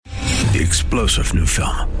the explosive new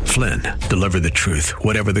film, Flynn, Deliver the Truth,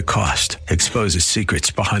 Whatever the Cost, exposes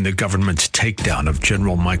secrets behind the government's takedown of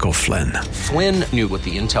General Michael Flynn. Flynn knew what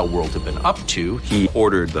the intel world had been up to. He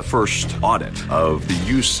ordered the first audit of the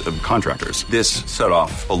use of contractors. This set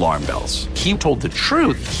off alarm bells. He told the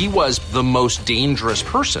truth. He was the most dangerous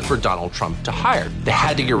person for Donald Trump to hire. They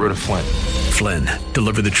had to get rid of Flynn. Flynn,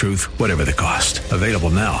 Deliver the Truth, Whatever the Cost. Available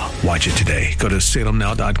now. Watch it today. Go to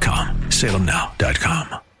salemnow.com.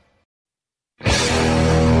 salemnow.com.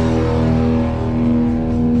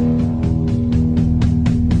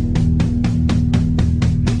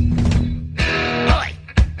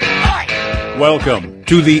 Welcome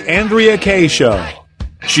to the Andrea Kaye Show.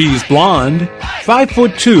 She's blonde,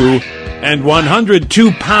 5'2", and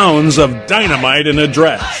 102 pounds of dynamite in a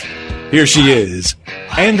dress. Here she is,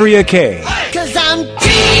 Andrea Kaye. 'Cause I'm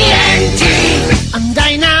TNT, I'm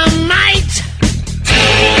dynamite.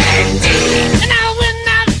 TNT, and I will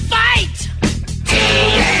not fight.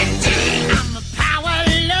 TNT, I'm a power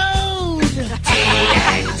load.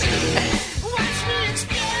 TNT, watch me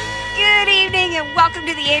explode. Good evening and welcome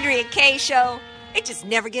to the Andrea Kaye Show. It just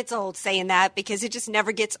never gets old saying that because it just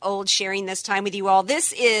never gets old sharing this time with you all.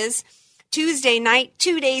 This is Tuesday night,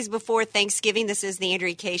 2 days before Thanksgiving. This is the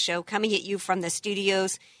Andrea Kaye Show coming at you from the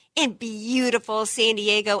studios in beautiful San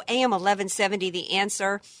Diego, AM 1170, The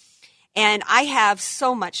Answer. And I have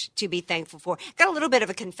so much to be thankful for. Got a little bit of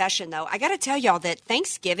a confession, though. I got to tell y'all that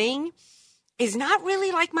Thanksgiving is not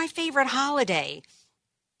really like my favorite holiday.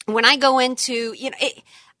 When I go into,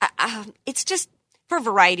 it's just for a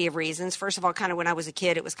variety of reasons. First of all, kind of when I was a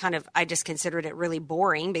kid, it was kind of, I just considered it really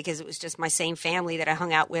boring because it was just my same family that I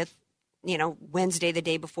hung out with, Wednesday, the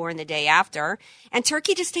day before and the day after. And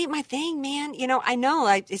turkey just ain't my thing, man. I know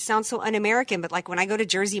it sounds so un-American, but like when I go to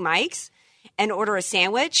Jersey Mike's and order a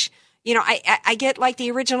sandwich, I get like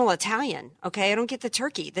the original Italian. Okay. I don't get the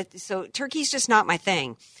turkey. So turkey's just not my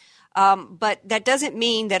thing. But that doesn't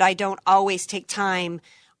mean that I don't always take time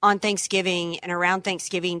on Thanksgiving and around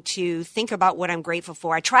Thanksgiving to think about what I'm grateful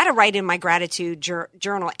for. I try to write in my gratitude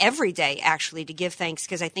journal every day, actually, to give thanks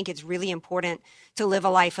because I think it's really important to live a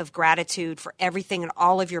life of gratitude for everything and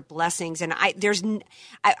all of your blessings. And I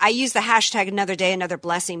use the hashtag another day, another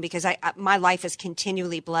blessing because my life is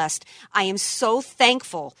continually blessed. I am so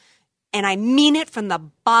thankful, and I mean it from the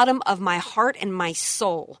bottom of my heart and my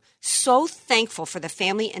soul. So thankful for the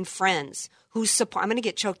family and friends who support, I'm going to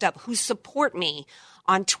get choked up, who support me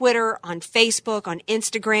on Twitter, on Facebook, on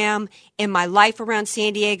Instagram, in my life around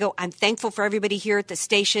San Diego. I'm thankful for everybody here at the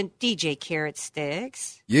station. DJ Carrot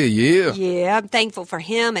Sticks. Yeah. Yeah, I'm thankful for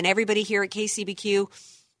him and everybody here at KCBQ.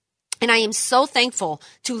 And I am so thankful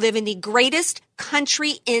to live in the greatest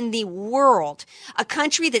country in the world, a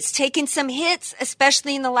country that's taken some hits,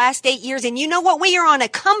 especially in the last 8 years. And you know what? We are on a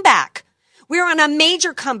comeback. We're on a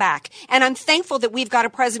major comeback. And I'm thankful that we've got a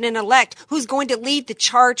president-elect who's going to lead the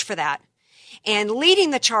charge for that. And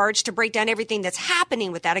leading the charge to break down everything that's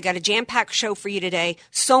happening with that, I got a jam-packed show for you today.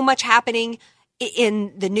 So much happening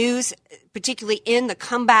in the news, particularly in the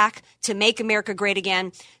comeback to make America great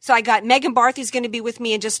again. So I got Megan Barth, who's going to be with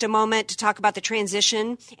me in just a moment to talk about the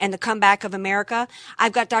transition and the comeback of America.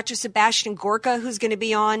 I've got Dr. Sebastian Gorka, who's going to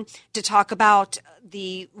be on to talk about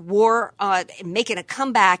the war, making a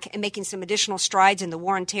comeback and making some additional strides in the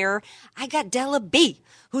war on terror. I got Della B,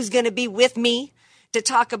 who's going to be with me to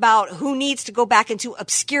talk about who needs to go back into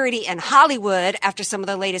obscurity in Hollywood after some of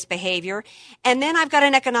the latest behavior. And then I've got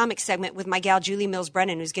an economic segment with my gal, Julie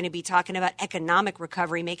Mills-Brennan, who's going to be talking about economic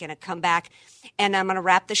recovery, making a comeback. And I'm going to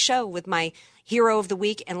wrap the show with my hero of the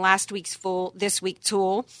week and last week's fool, this week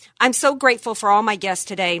tool. I'm so grateful for all my guests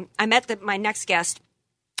today. I met my next guest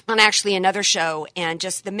on actually another show, and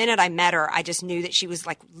just the minute I met her, I just knew that she was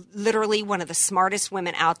like literally one of the smartest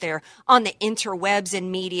women out there on the interwebs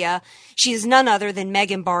and media. She is none other than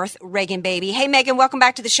Megan Barth, Reagan Baby. Hey, Megan, welcome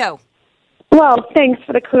back to the show. Well, thanks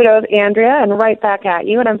for the kudos, Andrea, and right back at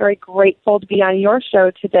you. And I'm very grateful to be on your show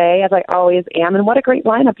today, as I always am. And what a great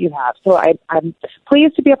lineup you have. So I'm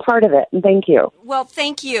pleased to be a part of it, and thank you. Well,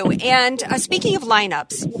 thank you. And speaking of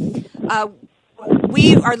lineups,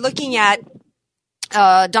 we are looking at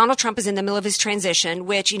Donald Trump is in the middle of his transition,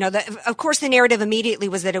 which, of course, the narrative immediately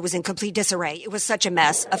was that it was in complete disarray. It was such a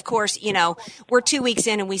mess. Of course, we're 2 weeks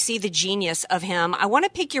in and we see the genius of him. I want to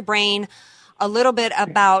pick your brain a little bit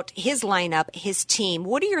about his lineup, his team.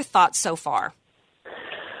 What are your thoughts so far?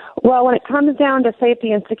 Well, when it comes down to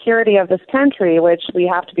safety and security of this country, which we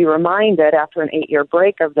have to be reminded after an 8-year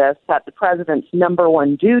break of this, that the president's number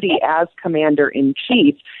one duty as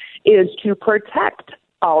commander-in-chief is to protect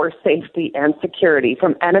our safety and security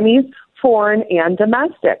from enemies, foreign and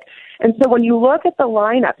domestic. And so when you look at the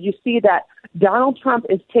lineup, you see that Donald Trump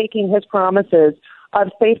is taking his promises of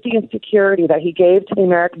safety and security that he gave to the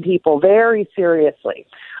American people very seriously,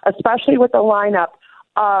 especially with the lineup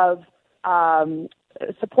of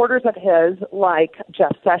supporters of his like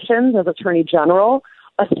Jeff Sessions as Attorney General,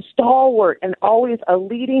 a stalwart and always a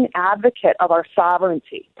leading advocate of our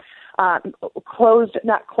sovereignty.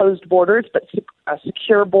 Not closed borders, but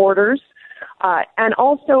secure borders. And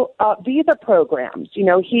also visa programs. You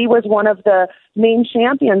know, he was one of the main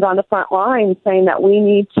champions on the front line saying that we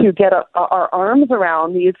need to get our arms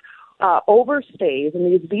around these overstays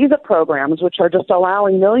and these visa programs, which are just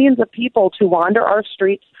allowing millions of people to wander our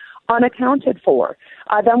streets unaccounted for.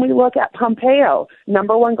 Then we look at Pompeo,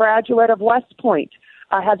 number one graduate of West Point,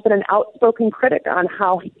 has been an outspoken critic on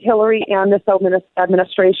how Hillary and this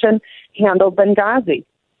administration handled Benghazi,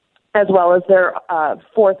 as well as their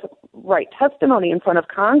forthright testimony in front of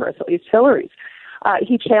Congress, at least Hillary's.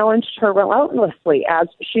 He challenged her relentlessly, as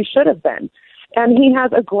she should have been. And he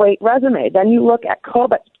has a great resume. Then you look at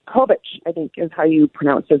Kovach, I think is how you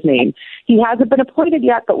pronounce his name. He hasn't been appointed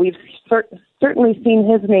yet, but we've certainly seen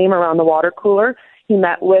his name around the water cooler. He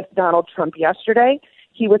met with Donald Trump yesterday.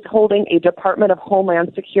 He was holding a Department of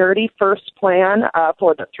Homeland Security first plan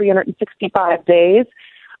for the 365 days.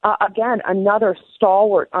 Again, another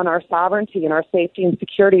stalwart on our sovereignty and our safety and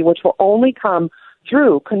security, which will only come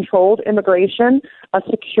through controlled immigration, a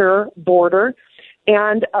secure border,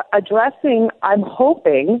 and addressing, I'm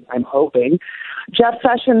hoping, Jeff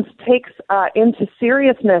Sessions takes into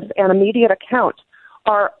seriousness and immediate account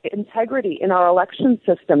our integrity in our election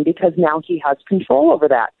system, because now he has control over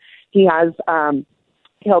that. He has,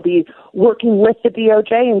 he'll be working with the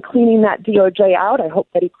DOJ and cleaning that DOJ out. I hope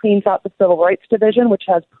that he cleans out the Civil Rights Division, which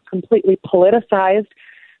has completely politicized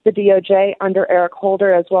the DOJ under Eric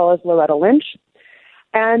Holder as well as Loretta Lynch.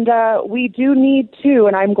 And we do need to,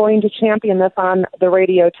 and I'm going to champion this on the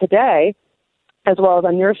radio today, as well as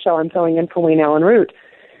on your show, I'm filling in for Wayne Allen Root,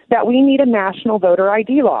 that we need a national voter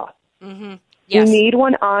ID law. Mm-hmm. Yes. We need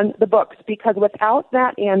one on the books, because without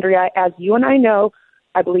that, Andrea, as you and I know,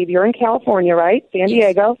 I believe you're in California, right? San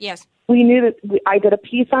Diego. Yes. We knew that I did a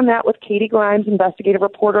piece on that with Katie Grimes, investigative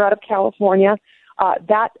reporter out of California.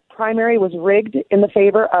 That primary was rigged in the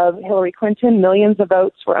favor of Hillary Clinton. Millions of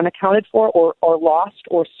votes were unaccounted for or lost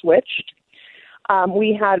or switched.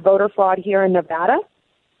 We had voter fraud here in Nevada,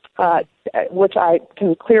 which I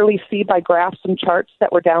can clearly see by graphs and charts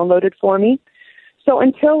that were downloaded for me. So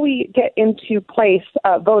until we get into place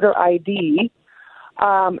voter ID,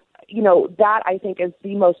 that I think is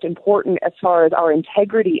the most important as far as our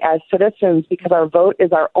integrity as citizens, because our vote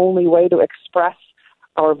is our only way to express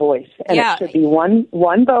our voice. And it should be one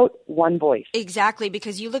vote, one voice. Exactly,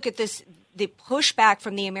 because you look at this, the pushback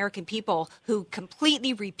from the American people who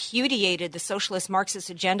completely repudiated the socialist Marxist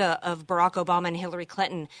agenda of Barack Obama and Hillary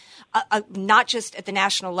Clinton, not just at the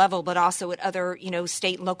national level, but also at other,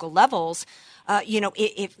 state and local levels.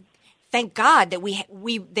 Thank God that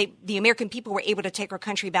the American people were able to take our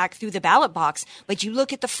country back through the ballot box. But you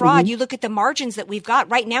look at the fraud, you look at the margins that we've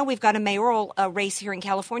got. Right now, we've got a mayoral race here in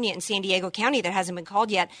California in San Diego County that hasn't been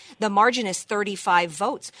called yet. The margin is 35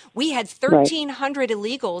 votes. We had 1,300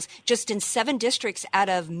 illegals just in 7 districts out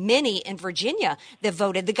of many in Virginia that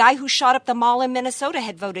voted. The guy who shot up the mall in Minnesota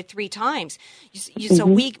had voted 3 times. So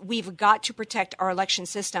we've got to protect our election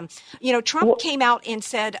system. Trump came out and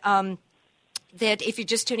said that if you're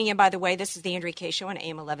just tuning in, by the way, this is the Andrea Kaye Show on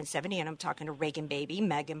AM 1170, and I'm talking to Reagan Baby,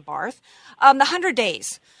 Megan Barth. The 100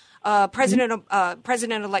 days.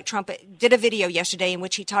 President-elect Trump did a video yesterday in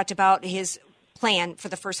which he talked about his plan for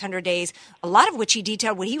the first 100 days, a lot of which he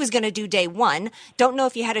detailed what he was going to do day one. Don't know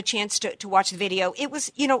if you had a chance to watch the video. It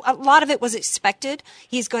was, a lot of it was expected.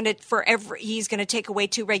 He's going to take away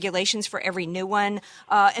 2 regulations for every new one.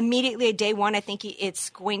 Immediately at day one, I think it's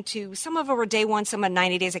going to, some of them were day one, some are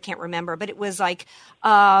 90 days, I can't remember, but it was like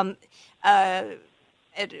advance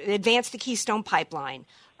the Keystone Pipeline.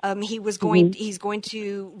 He's going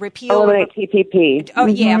to repeal, eliminate TPP. Oh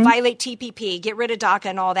yeah, violate TPP, get rid of DACA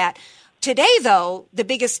and all that. Today, though, the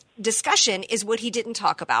biggest discussion is what he didn't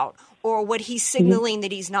talk about, or what he's signaling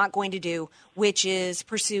that he's not going to do, which is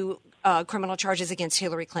pursue criminal charges against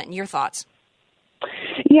Hillary Clinton. Your thoughts?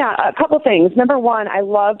 Yeah, a couple things. Number one, I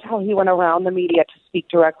loved how he went around the media to speak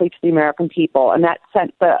directly to the American people, and that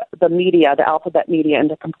sent the media, the alphabet media,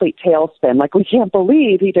 into complete tailspin. Like, we can't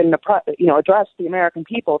believe he didn't address the American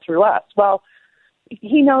people through us. Well,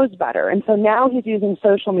 he knows better, and so now he's using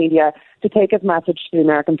social media to take his message to the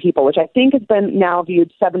American people, which I think has been now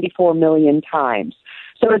viewed 74 million times.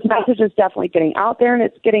 So his message is definitely getting out there, and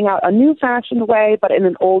it's getting out a new-fashioned way, but in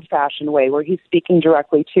an old-fashioned way, where he's speaking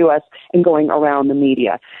directly to us and going around the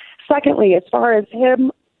media. Secondly, as far as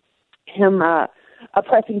him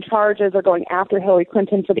pressing charges or going after Hillary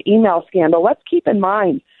Clinton for the email scandal, let's keep in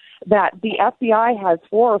mind that the FBI has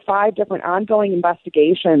 4 or 5 different ongoing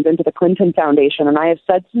investigations into the Clinton Foundation, and I have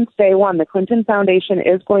said since day one, the Clinton Foundation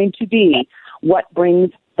is going to be what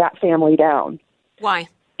brings that family down. Why?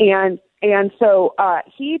 And so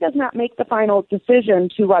he does not make the final decision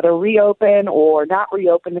to whether reopen or not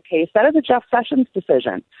reopen the case. That is a Jeff Sessions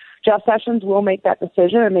decision. Jeff Sessions will make that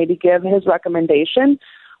decision and maybe give his recommendation.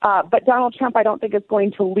 But Donald Trump, I don't think, is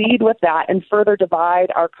going to lead with that and further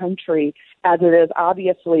divide our country, as it is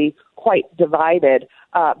obviously quite divided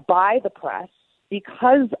by the press,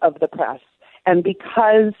 because of the press, and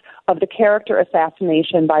because of the character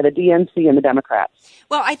assassination by the DNC and the Democrats.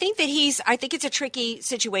 Well, I think that I think it's a tricky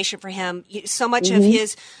situation for him. So much of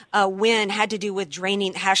his win had to do with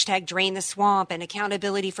 #drain the swamp and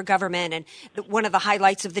accountability for government. And one of the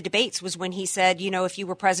highlights of the debates was when he said, if you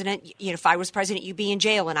were president, if I was president, you'd be in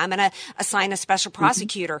jail, and I'm going to assign a special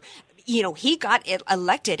prosecutor. He got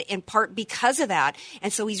elected in part because of that.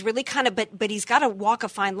 And so he's really but he's got to walk a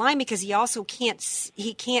fine line, because he also can't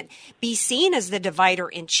be seen as the divider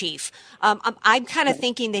in chief. I'm kind of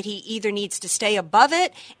thinking that he either needs to stay above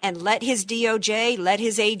it and let his DOJ, let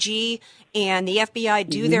his AG and the FBI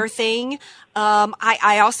do their thing.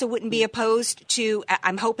 I also wouldn't be opposed to,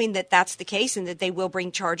 I'm hoping that that's the case and that they will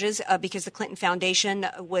bring charges, because the Clinton Foundation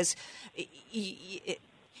was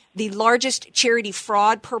the largest charity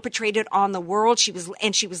fraud perpetrated on the world. She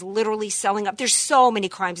was literally selling up. There's so many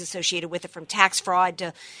crimes associated with it, from tax fraud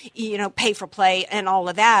to, pay for play and all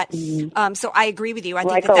of that. So I agree with you. I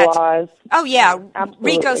think that's laws. Oh yeah,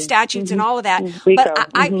 Absolutely. RICO statutes and all of that. RICO. But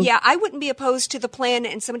I wouldn't be opposed to the plan.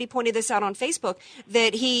 And somebody pointed this out on Facebook,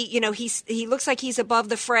 that he looks like he's above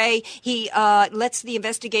the fray. He lets the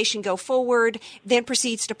investigation go forward, then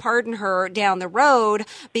proceeds to pardon her down the road,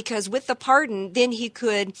 because with the pardon, then he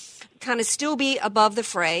could kind of still be above the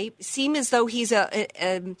fray, seem as though he's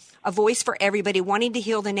a voice for everybody, wanting to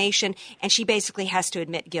heal the nation, and she basically has to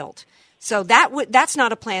admit guilt. So that's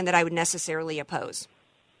not a plan that I would necessarily oppose.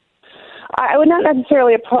 I would not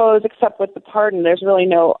necessarily oppose, except with the pardon. There's really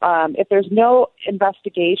no, if there's no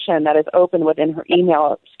investigation that is open within her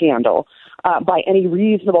email scandal by any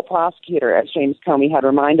reasonable prosecutor, as James Comey had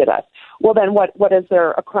reminded us, well, then what is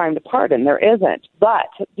there a crime to pardon? There isn't.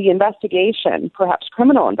 But the investigation, perhaps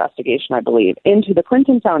criminal investigation, I believe, into the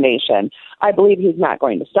Clinton Foundation, I believe he's not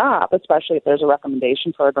going to stop, especially if there's a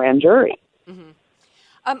recommendation for a grand jury.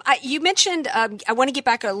 Mm-hmm. You mentioned, I want to get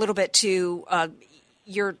back a little bit to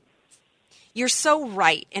you're so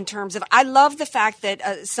right in terms of, I love the fact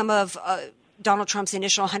that some of Donald Trump's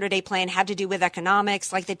initial 100-day plan had to do with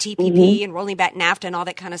economics, like the TPP and rolling back NAFTA and all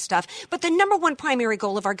that kind of stuff. But the number one primary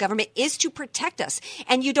goal of our government is to protect us.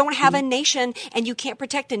 And you don't have a nation, and you can't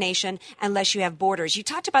protect a nation unless you have borders. You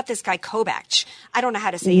talked about this guy Kobach. I don't know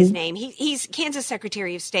how to say his name. He's Kansas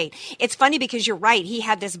Secretary of State. It's funny because you're right. He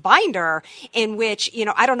had this binder in which,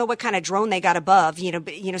 I don't know what kind of drone they got above.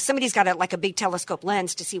 Somebody's got a big telescope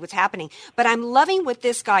lens to see what's happening. But I'm loving with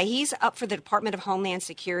this guy. He's up for the Department of Homeland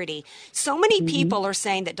Security. So many people are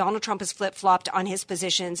saying that Donald Trump has flip-flopped on his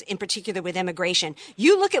positions, in particular with immigration.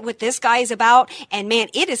 You look at what this guy is about, and man,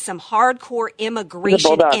 it is some hardcore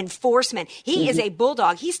immigration enforcement. He is a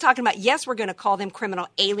bulldog. He's talking about, yes, we're going to call them criminal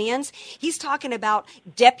aliens. He's talking about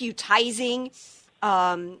deputizing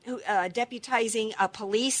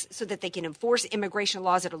police so that they can enforce immigration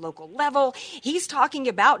laws at a local level. He's talking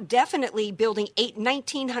about definitely building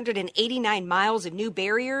 1,989 miles of new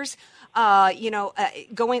barriers.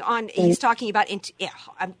 Going on, he's talking about,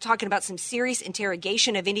 I'm talking about some serious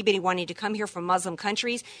interrogation of anybody wanting to come here from Muslim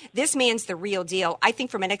countries. This man's the real deal. I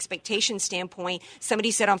think from an expectation standpoint,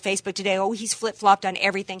 somebody said on Facebook today, he's flip-flopped on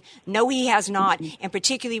everything. No, he has not, and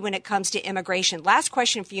particularly when it comes to immigration. Last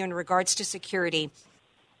question for you in regards to security,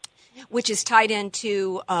 which is tied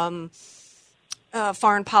into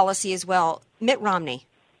foreign policy as well. Mitt Romney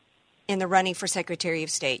in the running for Secretary of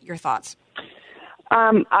State. Your thoughts?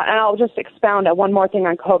 And I'll just expound on one more thing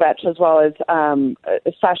on Kobach as well as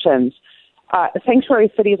Sessions. Sanctuary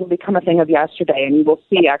cities will become a thing of yesterday, and you will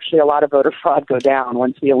see actually a lot of voter fraud go down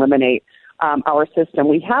once we eliminate our system.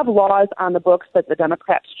 We have laws on the books that the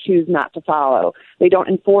Democrats choose not to follow. They don't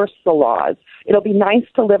enforce the laws. It'll be nice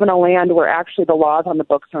to live in a land where actually the laws on the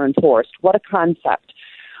books are enforced. What a concept.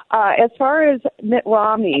 As far as Mitt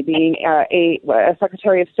Romney being a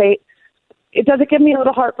Secretary of State, Does it give me a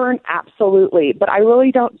little heartburn? Absolutely. But I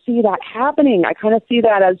really don't see that happening. I kind of see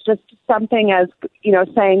that as just something as,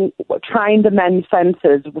 saying, trying to mend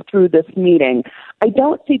fences through this meeting. I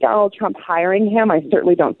don't see Donald Trump hiring him. I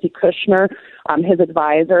certainly don't see Kushner, his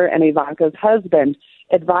advisor, and Ivanka's husband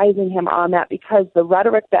advising him on that, because the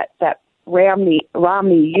rhetoric that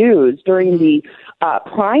Romney used during the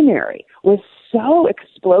primary was so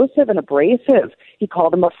explosive and abrasive. He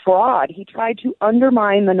called him a fraud. He tried to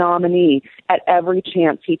undermine the nominee at every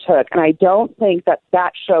chance he took. And I don't think that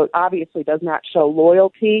obviously does not show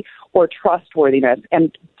loyalty or trustworthiness.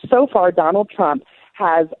 And so far, Donald Trump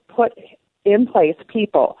has put in place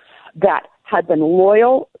people that had been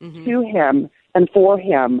loyal to him and for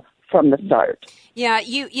him from the start. Yeah,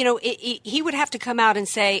 he would have to come out and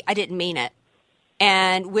say, I didn't mean it.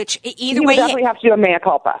 And which either he way, would definitely have to do a mea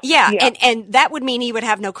culpa. Yeah. And that would mean he would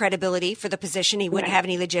have no credibility for the position. He wouldn't have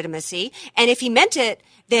any legitimacy. And if he meant it,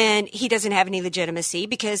 then he doesn't have any legitimacy,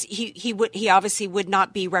 because he obviously would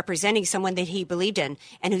not be representing someone that he believed in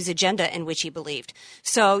and whose agenda in which he believed.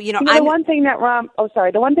 So the one thing that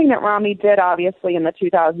Romney did obviously in the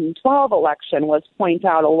 2012 election was point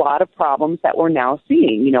out a lot of problems that we're now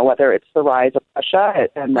seeing. Whether it's the rise of Russia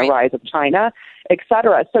and the rise of China,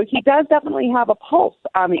 etc. So he does definitely have a pulse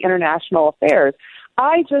on the international affairs.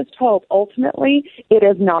 I just hope ultimately it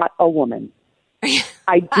is not a woman.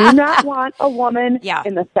 I do not want a woman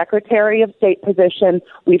in the Secretary of State position.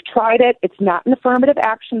 We've tried it. It's not an affirmative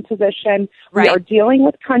action position. Right. We are dealing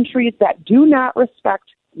with countries that do not respect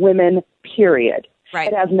women, period.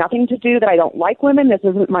 Right. It has nothing to do that I don't like women. This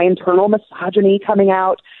isn't my internal misogyny coming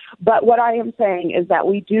out. But what I am saying is that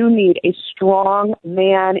we do need a strong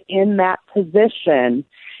man in that position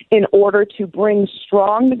in order to bring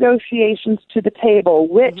strong negotiations to the table,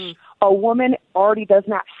 which a woman already does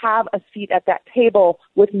not have a seat at that table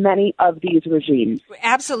with many of these regimes.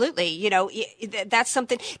 Absolutely. That's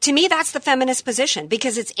something, to me, that's the feminist position,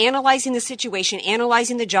 because it's analyzing the situation,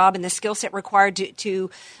 analyzing the job and the skill set required to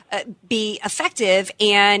be effective.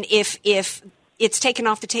 And if it's taken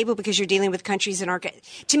off the table because you're dealing with countries that aren't.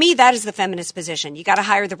 To me, that is the feminist position. You got to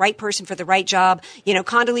hire the right person for the right job.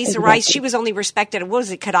 Condoleezza Rice, she was only respected. What was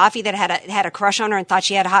it, Gaddafi that had a crush on her and thought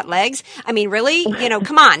she had hot legs? I mean, really?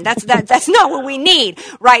 Come on. That's not what we need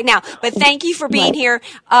right now. But thank you for being here.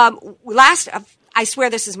 I swear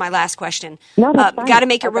this is my last question. No, that's fine. Got to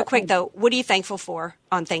make it real quick though. What are you thankful for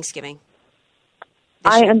on Thanksgiving?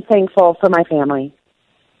 I am thankful for my family.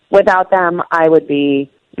 Without them, I would be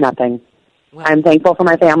nothing. Well, I'm thankful for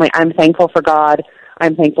my family. I'm thankful for God.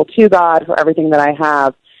 I'm thankful to God for everything that I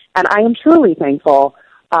have. And I am truly thankful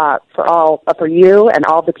for you and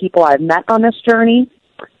all the people I've met on this journey,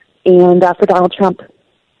 and for Donald Trump.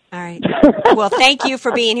 All right. Well, thank you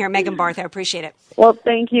for being here, Megan Barth. I appreciate it. Well,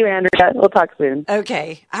 thank you, Andrea. We'll talk soon.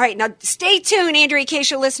 Okay. All right. Now, stay tuned, Andrea Kaye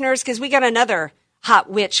Show listeners, because we got another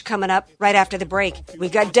hot witch coming up right after the break.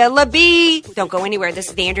 We've got Della B. Don't go anywhere. This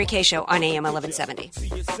is the Andrea Kaye Show on AM 1170.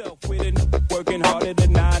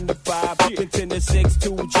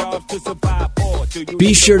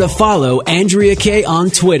 Be sure to follow Andrea Kaye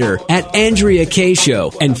on Twitter at Andrea Kaye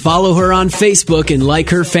Show, and follow her on Facebook and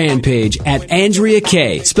like her fan page at Andrea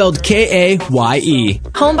Kaye, spelled Kaye.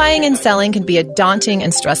 Home buying and selling can be a daunting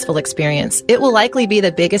and stressful experience. It will likely be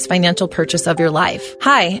the biggest financial purchase of your life.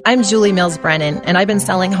 Hi, I'm Julie Mills Brennan, and I've been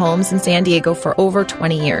selling homes in San Diego for over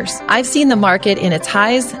 20 years. I've seen the market in its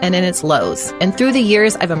highs and in its lows, and through the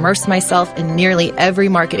years, I've immersed myself in nearly every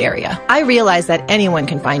market area. I realize that anyone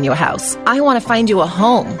can find you a house. I want to find you a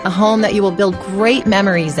home that you will build great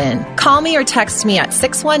memories in. Call me or text me at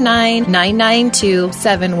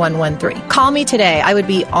 619-992-7113. Call me today. I would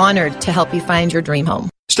be honored to help you find your dream home.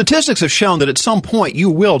 Statistics have shown that at some point you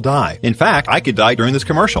will die. In fact, I could die during this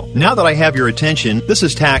commercial. Now that I have your attention, this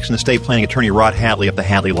is tax and estate planning attorney Rod Hadley of the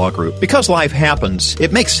Hadley Law Group. Because life happens,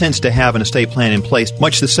 it makes sense to have an estate plan in place,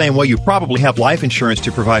 much the same way you probably have life insurance to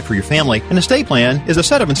provide for your family. An estate plan is a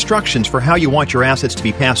set of instructions for how you want your assets to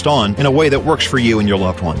be passed on in a way that works for you and your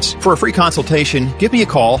loved ones. For a free consultation, give me a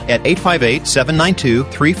call at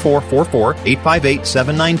 858-792-3444,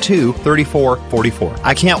 858-792-3444.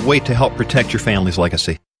 I can't wait to help protect your family's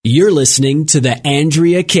legacy. You're listening to The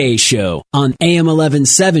Andrea Kaye Show on AM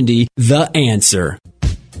 1170, The Answer.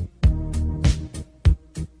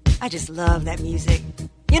 I just love that music.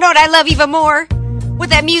 You know what I love even more? What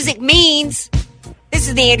that music means. This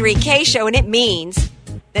is The Andrea Kaye Show, and it means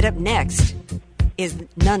that up next is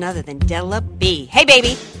none other than Della B. Hey,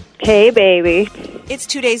 baby. Hey, baby. It's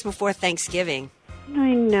 2 days before Thanksgiving.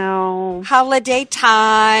 I know. Holiday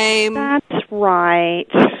time. That's right.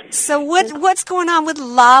 So what's going on with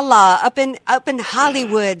Lala up in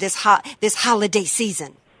Hollywood this holiday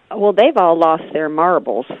season? Well, they've all lost their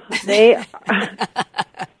marbles. They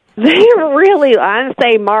really, I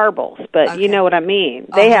say marbles, but you know what I mean.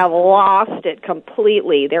 They have lost it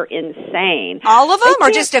completely. They're insane. All of them,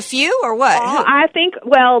 or just a few, or what? I think,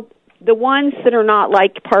 well, the ones that are not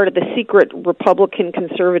like part of the secret Republican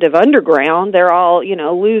conservative underground, they're all,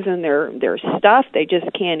 losing their stuff. They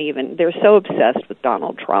just can't even, they're so obsessed with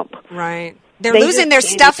Donald Trump. Right. They're losing their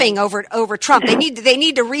stuffing over Trump. They need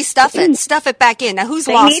to restuff it, stuff it back in. Now, who's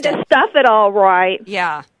lost it? They need to stuff it all right.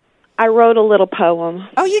 Yeah. I wrote a little poem.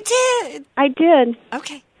 Oh, you did? I did.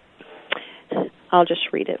 Okay. I'll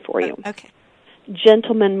just read it for you. Okay.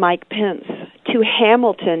 Gentleman Mike Pence, to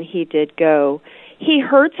Hamilton he did go. He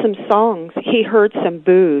heard some songs, he heard some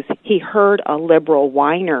booze, he heard a liberal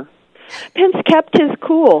whiner. Pence kept his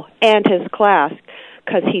cool and his class,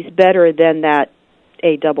 'cause he's better than that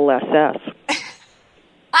ASSS.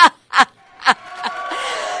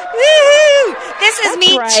 Woo! This is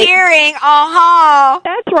me cheering.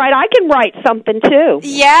 That's right. I can write something too.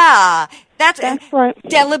 Yeah. That's right.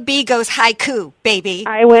 Della B goes haiku, baby.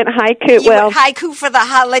 I went haiku. You went haiku for the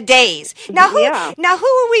holidays. Now who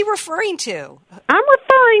are we referring to? I'm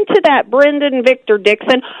referring to that Brendan Victor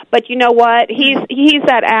Dixon, but you know what? He's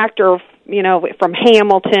that actor, from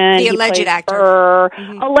Hamilton. The alleged actor.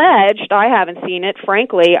 Alleged. I haven't seen it,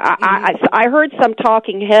 frankly. I heard some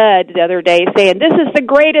talking head the other day saying, this is the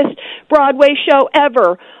greatest Broadway show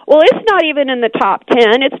ever. Well, it's not even in the top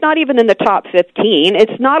 10. It's not even in the top 15.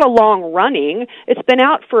 It's not a long running. It's been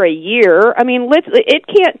out for a year. I mean, it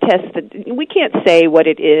can't we can't say what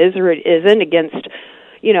it is or it isn't against,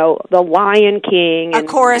 The Lion King. A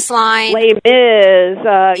chorus line. Les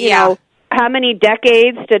Mis, you know. How many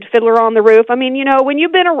decades did Fiddler on the Roof? I mean, when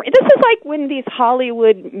you've been around, this is like when these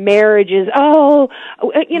Hollywood marriages,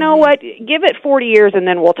 you know what, give it 40 years and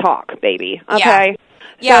then we'll talk, baby. Okay?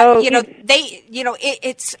 Yeah, so,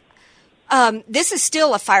 this is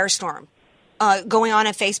still a firestorm going on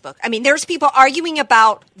Facebook. I mean, there's people arguing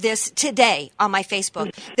about this today on my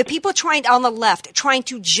Facebook. The people on the left trying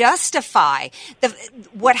to justify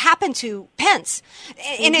what happened to Pence.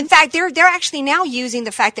 And in fact, they're actually now using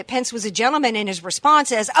the fact that Pence was a gentleman in his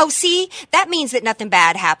response as, that means that nothing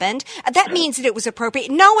bad happened. That means that it was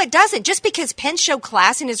appropriate. No, it doesn't. Just because Pence showed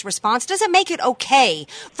class in his response doesn't make it okay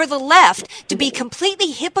for the left to be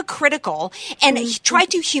completely hypocritical and try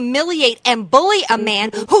to humiliate and bully a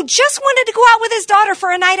man who just wanted to go out with his daughter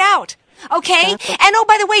for a night out. Okay? And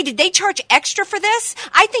by the way, did they charge extra for this?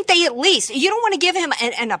 I think they at least, you don't want to give him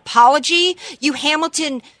an apology, you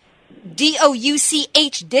Hamilton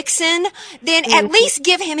Douch Dixon, then at least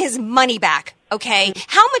give him his money back. Okay?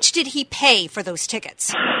 How much did he pay for those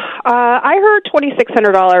tickets? I heard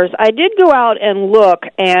 $2,600. I did go out and look,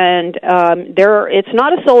 and it's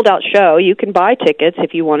not a sold-out show. You can buy tickets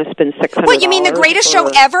if you want to spend $600. What, you mean the greatest show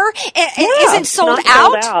ever isn't sold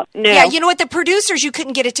out? No. Yeah, you know what? The producers, you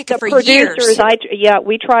couldn't get a ticket for years.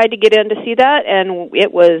 We tried to get in to see that, and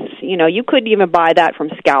it was, you couldn't even buy that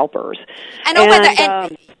from scalpers. And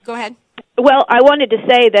go ahead. Well, I wanted to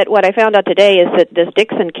say that what I found out today is that this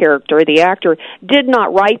Dixon character, the actor, did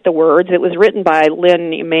not write the words. It was written by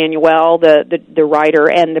Lin-Manuel, the writer,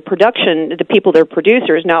 and the production, the people that are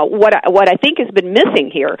producers. Now, what I think has been missing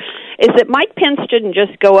here is that Mike Pence didn't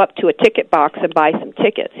just go up to a ticket box and buy some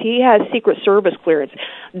tickets. He has Secret Service clearance.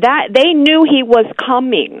 That they knew he was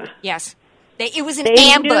coming. Yes. It was an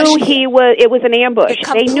ambush. It was an ambush.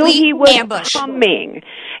 They knew he was coming.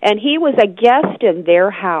 And he was a guest in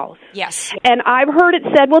their house. Yes. And I've heard it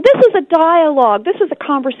said, well, this is a dialogue. This is a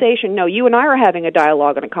conversation. No, you and I are having a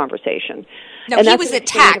dialogue and a conversation. No, and he was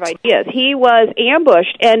attacked. Ideas. He was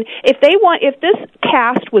ambushed. And if this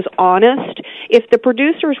cast was honest, if the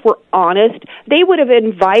producers were honest, they would have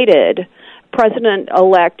invited Vice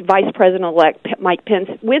President-elect Mike Pence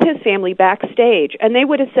with his family backstage, and they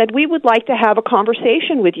would have said, we would like to have a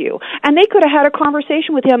conversation with you. And they could have had a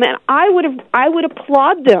conversation with him, and I would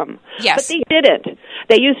applaud them. Yes. But they didn't.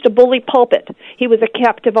 They used a bully pulpit. He was a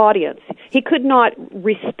captive audience. He could not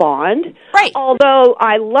respond. Right. Although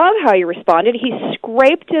I love how he responded. He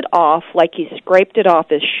scraped it off like he scraped it off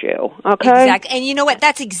his shoe. Okay? Exactly. And you know what?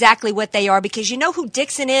 That's exactly what they are, because you know who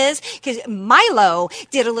Dixon is? Because Milo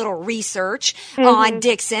did a little research on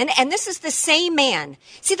Dixon, and this is the same man.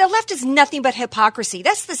 See, the left is nothing but hypocrisy.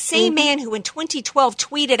 That's the same man who in 2012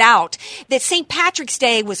 tweeted out that St. Patrick's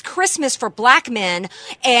Day was Christmas for black men,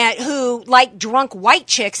 and who liked drunk white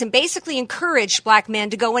chicks and basically encouraged black men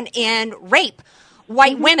to go and rape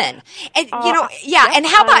white women. And, and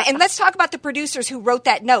how about, and let's talk about the producers who wrote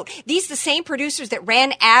that note. These the same producers that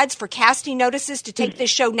ran ads for casting notices to take this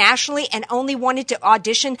show nationally and only wanted to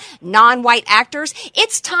audition non-white actors.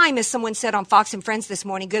 It's time, as someone said on Fox and Friends this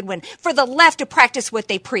morning, Goodwin, for the left to practice what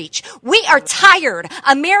they preach. We are tired.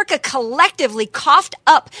 America collectively coughed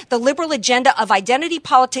up the liberal agenda of identity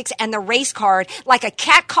politics and the race card like a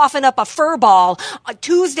cat coughing up a fur ball on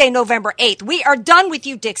Tuesday, November 8th. We are done with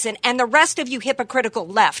you, Dixon, and the rest of you hypocritical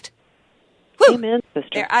left. Whew. Amen, sister.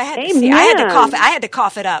 There, I had to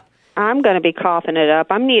cough it up. I'm going to be coughing it up.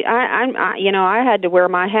 I had to wear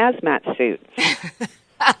my hazmat suit.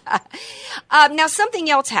 Now, something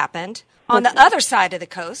else happened on the other side of the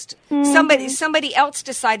coast. Somebody else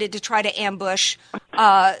decided to try to ambush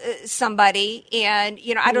somebody, and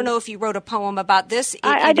I don't know if you wrote a poem about this.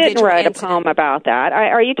 I didn't write a poem about that.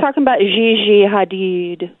 Are you talking about Gigi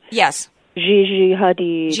Hadid? Yes. Gigi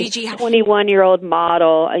Hadid, 21-year-old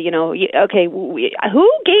model. Okay,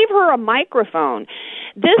 who gave her a microphone?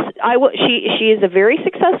 She is a very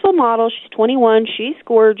successful model. She's 21. She's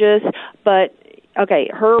gorgeous, but okay,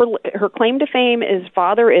 her claim to fame is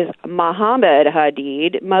father is Mohammed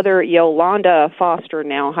Hadid, mother Yolanda Foster,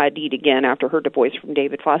 now Hadid again after her divorce from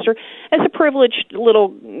David Foster, as a privileged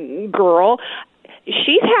little girl.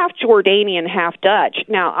 She's half Jordanian, half Dutch.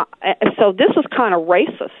 Now, so this is kind of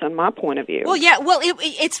racist in my point of view. Well, yeah,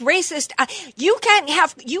 it's racist. You can't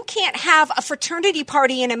have a fraternity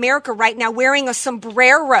party in America right now wearing a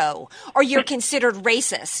sombrero, or you're considered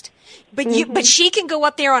racist. But she can go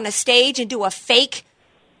up there on a stage and do a fake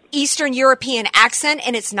Eastern European accent,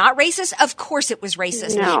 and it's not racist. Of course it was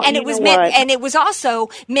racist. No, and it was and it was also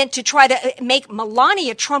meant to try to make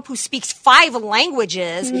Melania Trump, who speaks 5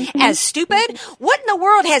 languages, as stupid. What in the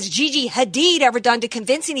world has Gigi Hadid ever done to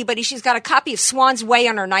convince anybody she's got a copy of Swan's Way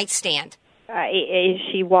on her nightstand?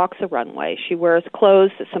 She walks a runway. She wears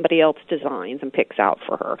clothes that somebody else designs and picks out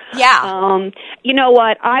for her. Yeah. You know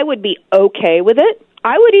what? I would be okay with it.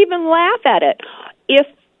 I would even laugh at it if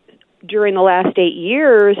during the last 8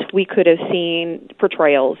 years, we could have seen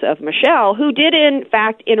portrayals of Michelle, who did, in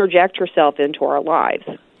fact, interject herself into our lives.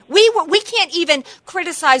 We can't even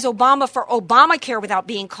criticize Obama for Obamacare without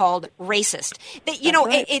being called racist.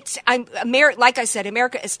 Like I said,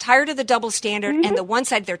 America is tired of the double standard and the one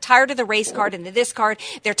side. They're tired of the race card and the this card.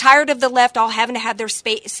 They're tired of the left all having to have their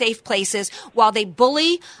safe places while they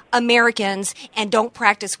bully Americans and don't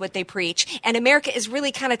practice what they preach. And America is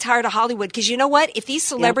really kind of tired of Hollywood because you know what? If these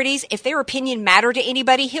celebrities, if their opinion mattered to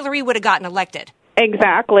anybody, Hillary would have gotten elected.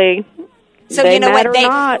 Exactly. So they you know matter what?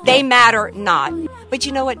 not. They matter not. But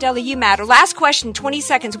you know what, Della, you matter. Last question, 20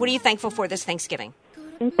 seconds. What are you thankful for this Thanksgiving?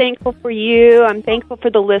 I'm thankful for you. I'm thankful for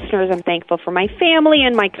the listeners. I'm thankful for my family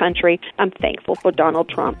and my country. I'm thankful for Donald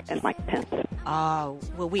Trump and Mike Pence. Oh,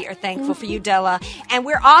 well, we are thankful for you, Della. And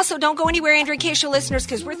we're also, don't go anywhere, Andrea Kaye Show listeners,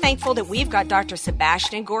 because we're thankful that we've got Dr.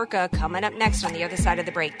 Sebastian Gorka coming up next on the other side of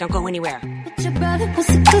the break. Don't go anywhere. But your brother was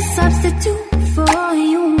a good substitute for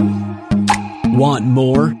you. Want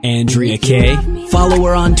more Andrea Kaye? Follow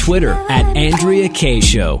her on Twitter at Andrea Kaye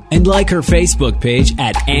Show and like her Facebook page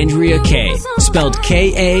at Andrea Kaye, spelled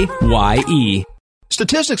Kaye.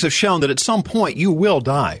 Statistics have shown that at some point you will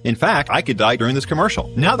die. In fact, I could die during this commercial.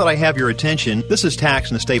 Now that I have your attention, this is tax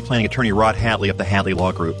and estate planning attorney Rod Hadley of the Hadley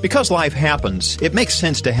Law Group. Because life happens, it makes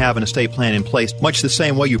sense to have an estate plan in place, much the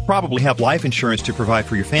same way you probably have life insurance to provide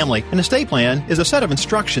for your family. An estate plan is a set of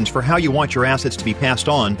instructions for how you want your assets to be passed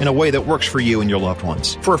on in a way that works for you and your loved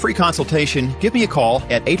ones. For a free consultation, give me a call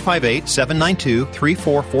at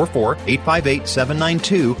 858-792-3444,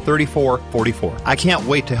 858-792-3444. I can't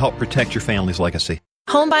wait to help protect your family's legacy.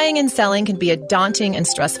 Home buying and selling can be a daunting and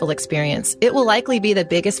stressful experience. It will likely be the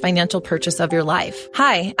biggest financial purchase of your life.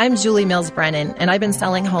 Hi, I'm Julie Mills Brennan, and I've been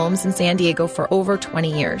selling homes in San Diego for over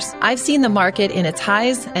 20 years. I've seen the market in its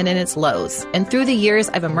highs and in its lows, and through the years,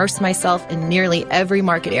 I've immersed myself in nearly every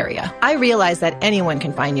market area. I realize that anyone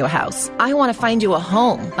can find you a house. I want to find you a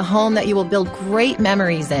home that you will build great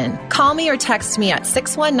memories in. Call me or text me at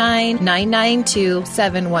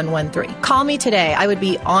 619-992-7113. Call me today. I would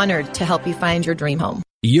be honored to help you find your dream home.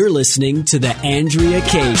 You're listening to The Andrea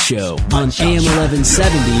Kaye Show on AM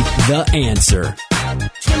 1170, The Answer.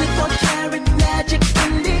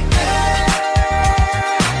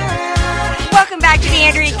 Welcome back to The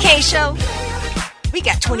Andrea Kaye Show. We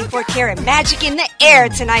got 24 karat magic in the air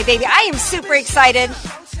tonight, baby. I am super excited.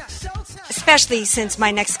 especially since my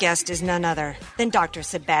next guest is none other than Dr.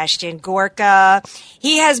 Sebastian Gorka.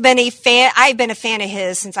 He has been a fan. I've been a fan of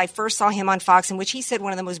his since I first saw him on Fox, in which he said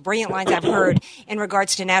one of the most brilliant lines I've heard in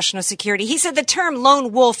regards to national security. He said the term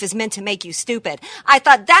lone wolf is meant to make you stupid. I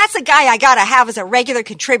thought that's a guy I got to have as a regular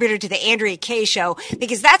contributor to the Andrea Kaye Show,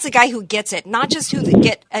 because that's a guy who gets it, not just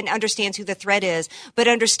and understands who the threat is, but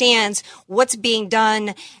understands what's being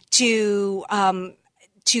done to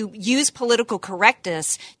use political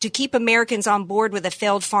correctness to keep Americans on board with a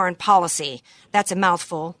failed foreign policy. That's a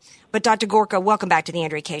mouthful. But Dr. Gorka, welcome back to the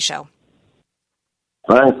Andrea Kaye Show.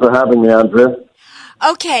 Thanks for having me, Andrea.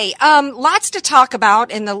 Okay, lots to talk about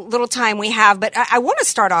in the little time we have, but I want to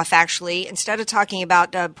start off, actually, instead of talking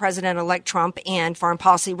about President-elect Trump and foreign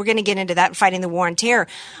policy, we're going to get into that and fighting the war on terror.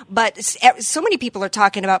 But so many people are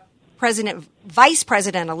talking about Vice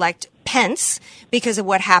President-elect Pence because of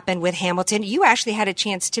what happened with Hamilton. You actually had a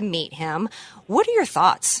chance to meet him. What are your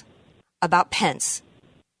thoughts about Pence?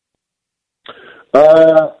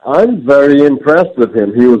 I'm very impressed with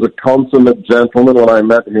him. He was a consummate gentleman when I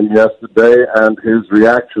met him yesterday, and his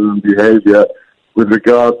reaction and behavior with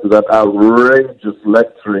regard to that outrageous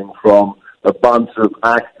lecturing from a bunch of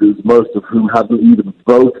actors, most of whom hadn't even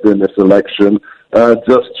voted in this election,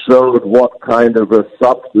 just showed what kind of a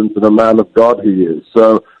substance and a man of God he is.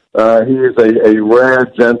 So he is a rare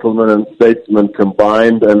gentleman and statesman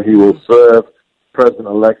combined, and he will serve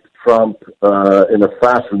President-elect Trump in a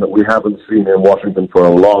fashion that we haven't seen in Washington for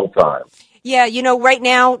a long time. Yeah, right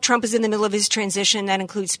now, Trump is in the middle of his transition. That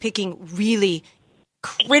includes picking really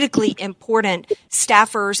critically important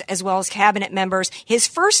staffers as well as cabinet members. His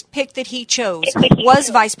first pick that he chose was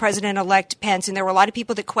Vice President-elect Pence, and there were a lot of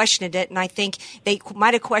people that questioned it, and I think they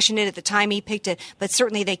might have questioned it at the time he picked it, but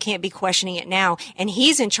certainly they can't be questioning it now. And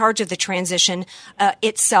he's in charge of the transition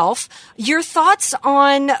itself. Your thoughts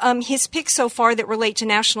on his picks so far that relate to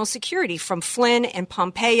national security, from Flynn and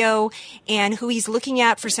Pompeo, and who he's looking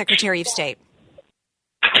at for Secretary of State?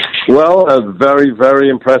 Well, very, very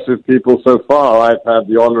impressive people so far. I've had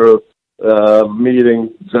the honor of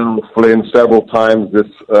meeting General Flynn several times this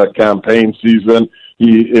campaign season.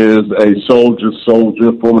 He is a soldier's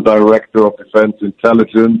soldier, former director of Defense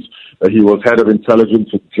Intelligence. He was head of intelligence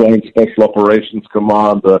at Joint Special Operations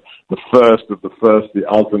Command, the first, the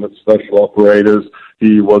ultimate special operators.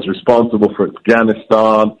 He was responsible for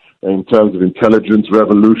Afghanistan in terms of intelligence,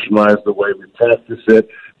 revolutionized the way we practice it.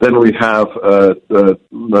 Then we have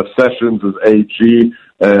Sessions as AG,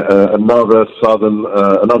 another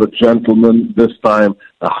gentleman, this time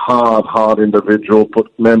a hard individual,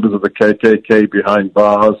 put members of the KKK behind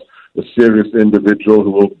bars, a serious individual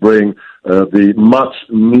who will bring the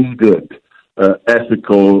much-needed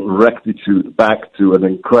ethical rectitude back to an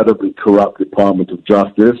incredibly corrupt Department of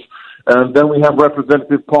Justice. And then we have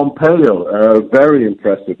Representative Pompeo, very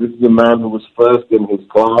impressive. This is a man who was first in his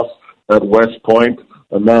class at West Point,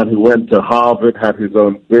 a man who went to Harvard, had his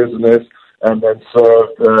own business, and then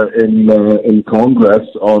served in Congress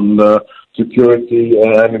on security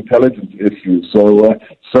and intelligence issues.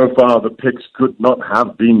 So far the picks could not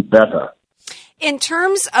have been better. In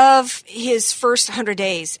terms of his first 100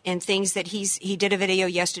 days and things that he did a video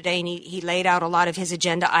yesterday, and he laid out a lot of his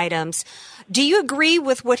agenda items. Do you agree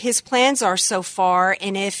with what his plans are so far?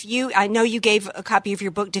 And I know you gave a copy of your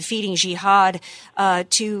book, Defeating Jihad,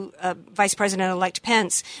 to Vice President-elect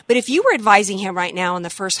Pence, but if you were advising him right now in the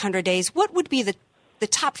first 100 days, what would be the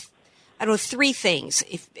top, three things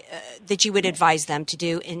that you would advise them to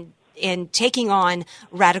do in taking on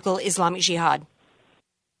radical Islamic Jihad?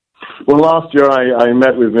 Well, last year I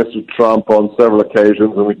met with Mr. Trump on several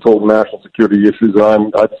occasions, and we talked national security issues,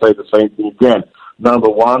 and I'd say the same thing again. Number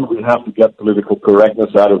one, we have to get political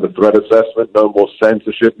correctness out of the threat assessment. No more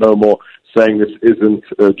censorship, no more saying this isn't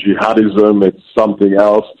jihadism, it's something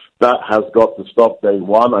else. That has got to stop day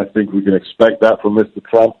one. I think we can expect that from Mr.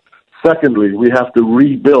 Trump. Secondly, we have to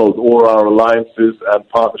rebuild all our alliances and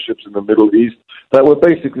partnerships in the Middle East that were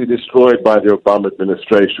basically destroyed by the Obama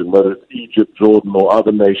administration, whether it's Egypt, Jordan, or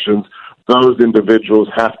other nations. Those individuals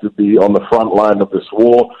have to be on the front line of this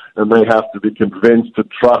war, and they have to be convinced to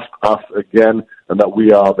trust us again and that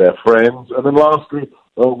we are their friends. And then lastly,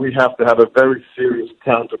 we have to have a very serious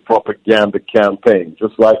counter-propaganda campaign,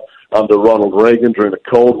 just like under Ronald Reagan during the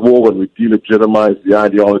Cold War when we delegitimized the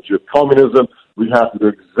ideology of communism. We have to do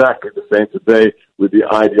exactly the same today with the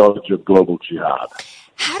ideology of global jihad.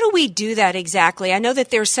 How do we do that exactly? I know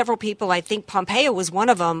that there are several people, I think Pompeo was one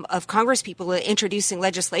of them, of Congress people introducing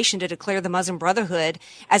legislation to declare the Muslim Brotherhood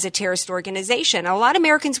as a terrorist organization. A lot of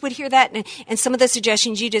Americans would hear that and some of the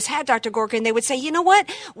suggestions you just had, Dr. Gorka, and they would say, you know what?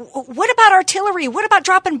 What about artillery? What about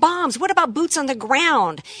dropping bombs? What about boots on the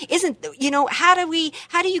ground? How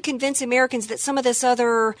do you convince Americans that some of this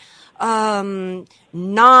other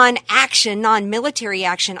non-military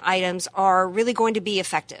action items are really going to be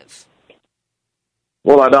effective?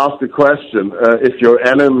 Well, I'd ask the question, if your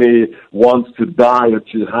enemy wants to die a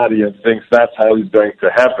jihadi and thinks that's how he's going to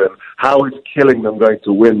heaven, how is killing them going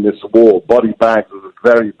to win this war? Body bags was a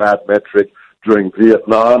very bad metric during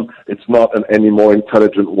Vietnam. It's not an any more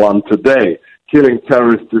intelligent one today. Killing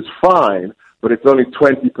terrorists is fine, but it's only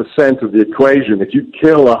 20% of the equation. If you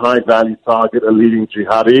kill a high-value target, a leading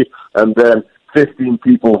jihadi, and then 15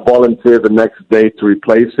 people volunteer the next day to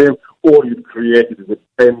replace him, all you've created is an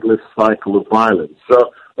endless cycle of violence.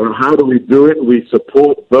 So how do we do it? We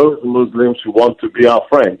support those Muslims who want to be our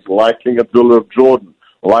friends, like King Abdullah of Jordan,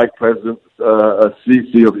 like President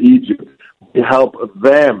Sisi of Egypt. We help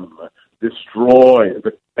them destroy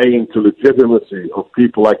the claim to legitimacy of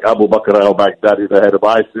people like Abu Bakr al-Baghdadi, the head of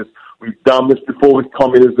ISIS. We've done this before with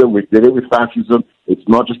communism. We did it with fascism. It's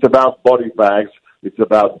not just about body bags. It's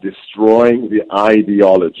about destroying the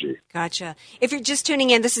ideology. Gotcha. If you're just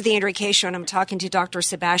tuning in, this is the Andrea Kaye Show, and I'm talking to Dr.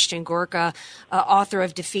 Sebastian Gorka, author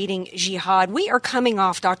of Defeating Jihad. We are coming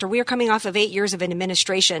off of 8 years of an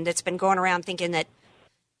administration that's been going around thinking that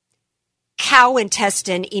cow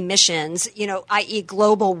intestine emissions, i.e.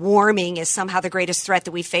 global warming, is somehow the greatest threat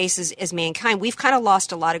that we face as mankind. We've kind of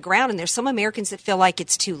lost a lot of ground, and there's some Americans that feel like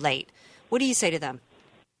it's too late. What do you say to them?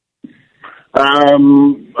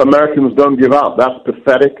 Americans don't give up. That's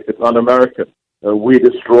pathetic. It's un-American. We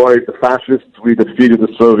destroyed the fascists. We defeated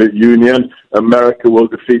the Soviet Union. America will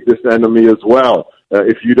defeat this enemy as well.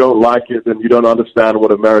 If you don't like it, then you don't understand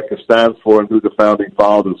what America stands for and who the founding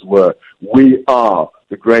fathers were. We are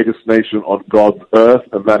the greatest nation on God's earth,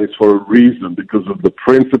 and that is for a reason, because of the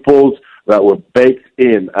principles that were baked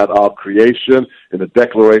in at our creation in the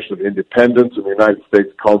Declaration of Independence and the United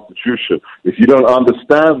States Constitution. If you don't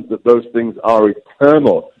understand that those things are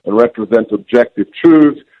eternal and represent objective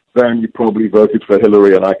truths, then you probably voted for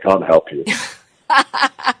Hillary, and I can't help you.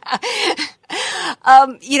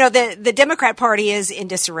 The Democrat Party is in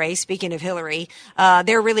disarray. Speaking of Hillary,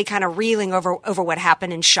 they're really kind of reeling over what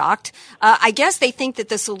happened and shocked. I guess they think that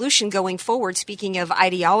the solution going forward, speaking of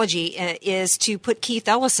ideology, is to put Keith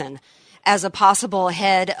Ellison as a possible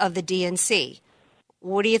head of the DNC.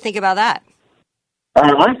 What do you think about that?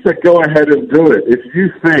 I said go ahead and do it. If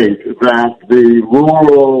you think that the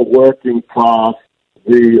rural working class,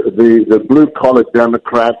 the blue-collar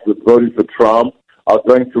Democrats that voted for Trump are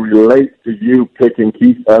going to relate to you picking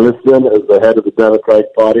Keith Ellison as the head of the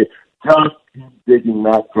Democratic Party, just keep digging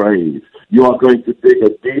that grave. You are going to dig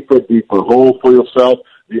a deeper hole for yourself.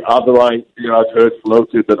 The other idea I've heard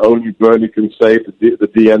floated that only Bernie can save the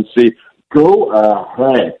DNC. Go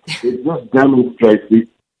ahead. It just demonstrates the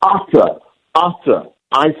utter,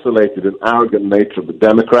 isolated and arrogant nature of the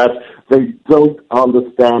Democrats. They don't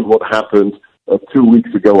understand what happened 2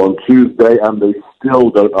 weeks ago on Tuesday, and they still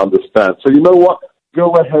don't understand. So you know what?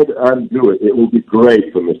 Go ahead and do it. It will be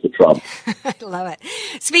great for Mr. Trump. I love it.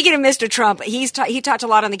 Speaking of Mr. Trump, he talked a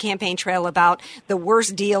lot on the campaign trail about the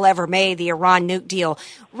worst deal ever made, the Iran nuke deal.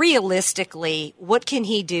 Realistically, what can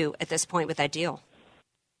he do at this point with that deal?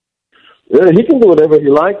 Yeah, he can do whatever he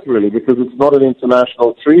likes, really, because it's not an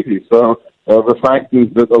international treaty. So the fact is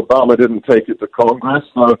that Obama didn't take it to Congress,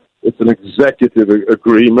 so it's an executive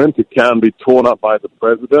agreement. It can be torn up by the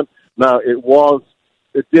president. Now,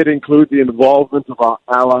 it did include the involvement of our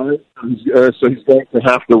allies, so he's going to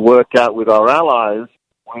have to work out with our allies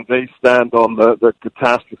where they stand on the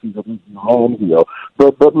catastrophes of his home deal.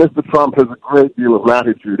 But Mr. Trump has a great deal of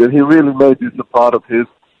latitude, and he really made this a part of his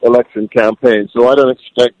election campaign. So I don't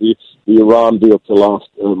expect the Iran deal to last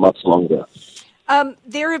much longer.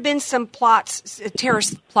 There have been some plots,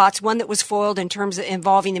 terrorist plots, one that was foiled in terms of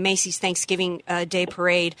involving the Macy's Thanksgiving Day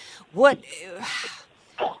Parade.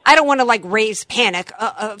 I don't want to raise panic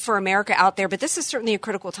for America out there, but this is certainly a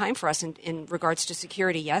critical time for us in regards to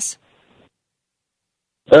security, yes?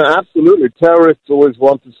 Absolutely. Terrorists always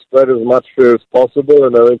want to spread as much fear as possible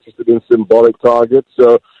and are interested in symbolic targets.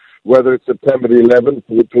 So whether it's September the 11th,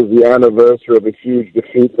 which was the anniversary of a huge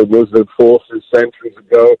defeat of Muslim forces centuries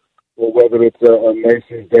ago, or whether it's a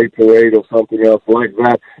Macy's Day Parade or something else like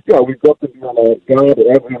that. Yeah, we've got to be on our guard.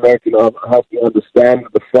 Every American has to understand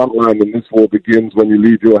that the front line in this war begins when you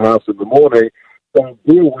leave your house in the morning. So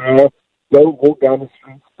be aware. Don't walk down the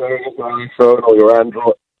street staring at your iPhone or your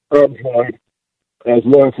Android. as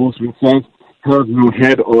law enforcement says, have your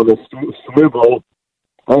head on a swivel.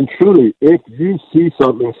 And truly, if you see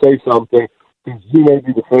something, say something, because you may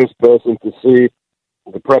be the first person to see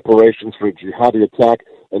the preparations for a jihadi attack,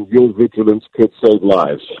 and your vigilance could save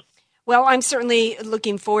lives. Well, I'm certainly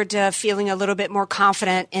looking forward to feeling a little bit more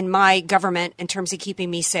confident in my government in terms of keeping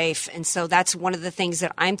me safe. And so that's one of the things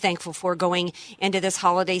that I'm thankful for going into this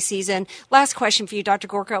holiday season. Last question for you, Dr.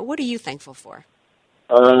 Gorka. What are you thankful for?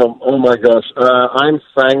 Oh, my gosh. I'm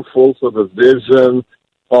thankful for the vision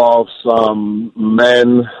of some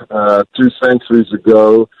men 2 centuries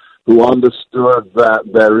ago who understood that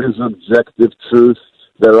there is objective truth.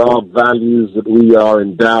 There are values that we are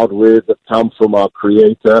endowed with that come from our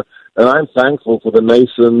Creator. And I'm thankful for the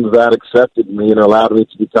nation that accepted me and allowed me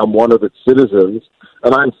to become one of its citizens.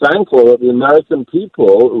 And I'm thankful that the American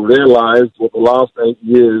people realized what the last 8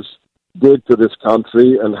 years did to this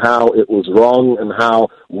country and how it was wrong and how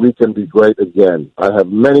we can be great again. I have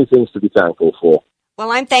many things to be thankful for.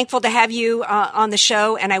 Well, I'm thankful to have you on the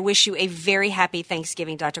show, and I wish you a very happy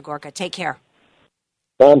Thanksgiving, Dr. Gorka. Take care.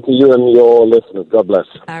 And to you and your listeners. God bless.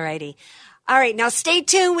 All righty. All right, now stay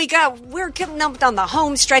tuned. We're coming up on the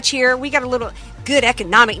home stretch here. We got a little good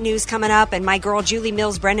economic news coming up, and my girl Julie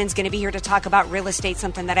Mills Brennan's going to be here to talk about real estate,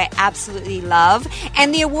 something that I absolutely love,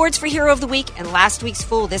 and the awards for Hero of the Week, and last week's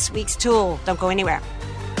Fool, this week's Tool. Don't go anywhere.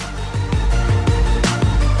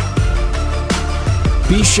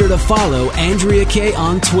 Be sure to follow Andrea Kaye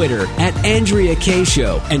on Twitter at Andrea Kaye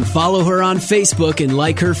Show and follow her on Facebook and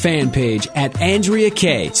like her fan page at Andrea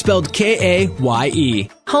Kaye, spelled Kaye.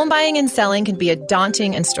 Home buying and selling can be a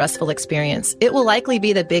daunting and stressful experience. It will likely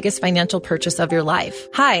be the biggest financial purchase of your life.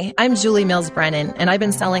 Hi, I'm Julie Mills Brennan, and I've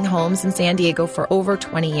been selling homes in San Diego for over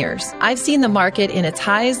 20 years. I've seen the market in its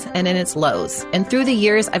highs and in its lows, and through the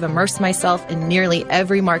years, I've immersed myself in nearly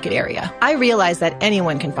every market area. I realize that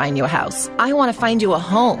anyone can find you a house. I want to find you a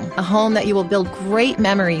home that you will build great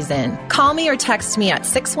memories in. Call me or text me at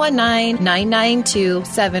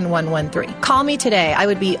 619-992-7113. Call me today. I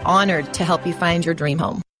would be honored to help you find your dream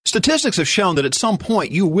home. Statistics have shown that at some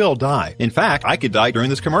point you will die. In fact, I could die during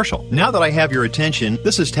this commercial. Now that I have your attention,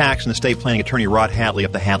 this is tax and estate planning attorney Rod Hadley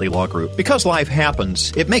of the Hadley Law Group. Because life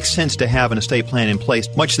happens, it makes sense to have an estate plan in place,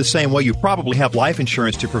 much the same way you probably have life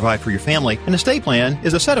insurance to provide for your family. An estate plan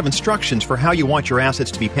is a set of instructions for how you want your assets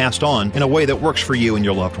to be passed on in a way that works for you and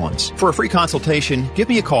your loved ones. For a free consultation, give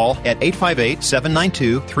me a call at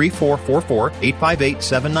 858-792-3444,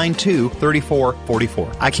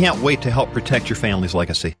 858-792-3444. I can't wait to help protect your family's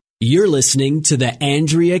legacy. You're listening to The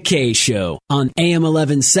Andrea Kaye Show on AM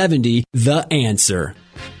 1170, The Answer.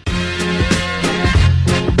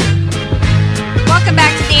 Welcome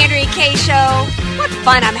back to The Andrea Kaye Show. What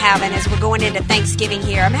fun I'm having as we're going into Thanksgiving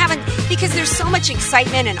here. I'm having, because there's so much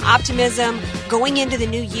excitement and optimism going into the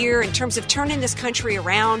new year in terms of turning this country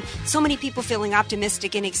around. So many people feeling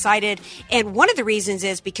optimistic and excited. And one of the reasons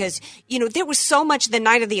is because, there was so much the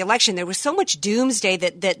night of the election, there was so much doomsday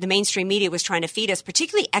that the mainstream media was trying to feed us,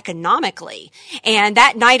 particularly economically. And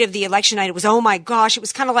that night of the election night, it was, oh my gosh, it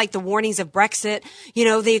was kind of like the warnings of Brexit.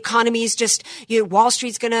 The economy is just, Wall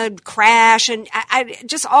Street's going to crash, and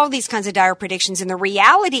just all these kinds of dire predictions. And the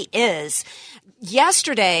reality is,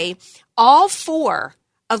 yesterday, all 4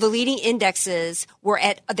 of the leading indexes were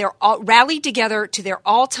rallied together to their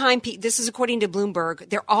all-time peak. This is according to Bloomberg,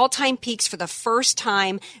 their all-time peaks for the first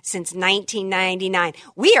time since 1999.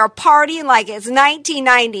 We are partying like it's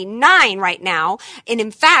 1999 right now. And in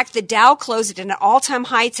fact, the Dow closed at an all-time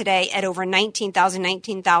high today at over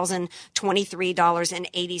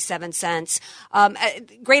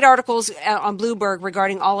 $19,023.87. Great articles on Bloomberg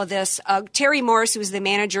regarding all of this. Terry Morris, who is the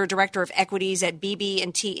manager director of equities at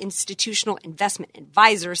BB&T Institutional Investment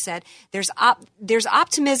Advisors, said there's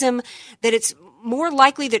optimism that it's more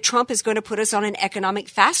likely that Trump is going to put us on an economic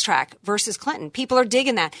fast track versus Clinton. People are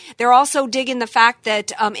digging that. They're also digging the fact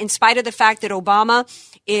that in spite of the fact that Obama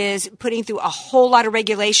is putting through a whole lot of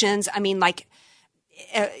regulations, even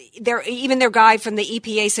their guy from the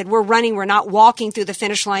EPA said, we're not walking through the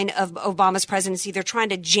finish line of Obama's presidency. They're trying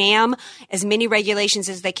to jam as many regulations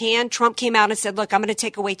as they can. Trump came out and said, look, I'm going to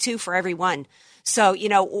take away 2 for every one. So,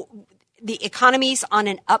 the economy's on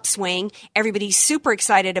an upswing. Everybody's super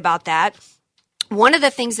excited about that. One of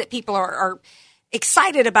the things that people are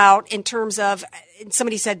excited about in terms of,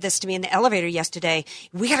 somebody said this to me in the elevator yesterday,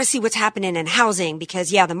 we got to see what's happening in housing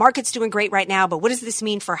because, the market's doing great right now, but what does this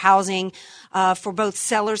mean for housing for both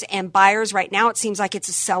sellers and buyers? Right now, it seems like it's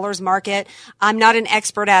a seller's market. I'm not an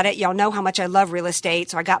expert at it. Y'all know how much I love real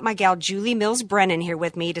estate, so I got my gal Julie Mills Brennan here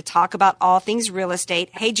with me to talk about all things real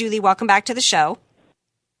estate. Hey, Julie, welcome back to the show.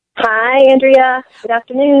 Hi, Andrea. Good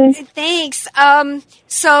afternoon. Thanks.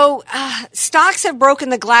 So stocks have broken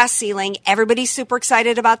the glass ceiling. Everybody's super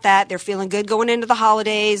excited about that. They're feeling good going into the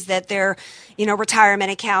holidays, that their,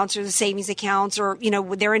 retirement accounts or the savings accounts or,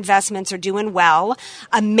 their investments are doing well.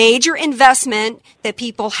 A major investment that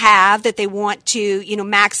people have that they want to,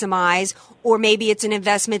 maximize, or maybe it's an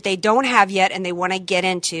investment they don't have yet and they want to get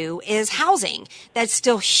into, is housing. That's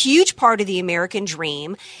still a huge part of the American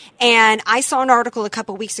dream. And I saw an article a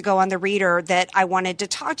couple weeks ago on The Reader that I wanted to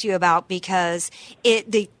talk to you about because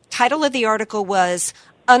the title of the article was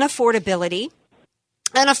Unaffordable,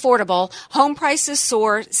 home prices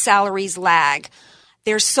soar, salaries lag.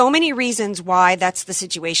 There's so many reasons why that's the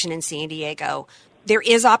situation in San Diego. There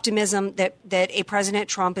is optimism that a President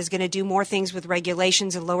Trump is going to do more things with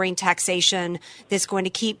regulations and lowering taxation that's going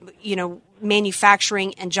to keep,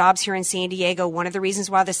 manufacturing and jobs here in San Diego. One of the reasons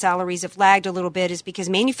why the salaries have lagged a little bit is because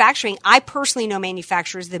manufacturing, I personally know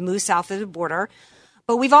manufacturers that move south of the border,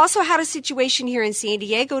 but we've also had a situation here in San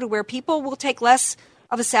Diego to where people will take less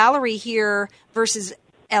of a salary here versus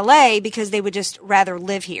LA because they would just rather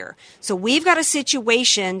live here. So we've got a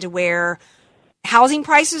situation to where housing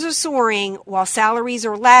prices are soaring while salaries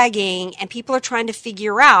are lagging, and people are trying to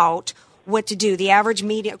figure out what to do. The average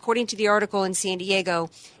median, according to the article in San Diego,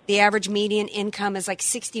 the average median income is like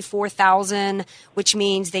 $64,000, which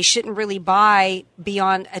means they shouldn't really buy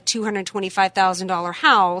beyond a $225,000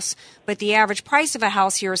 house, but the average price of a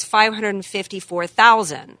house here is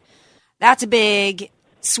 $554,000. That's a big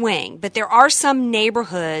swing, but there are some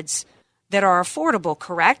neighborhoods that are affordable,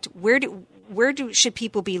 correct? Where should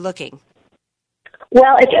people be looking?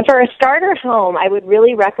 Well, for a starter home, I would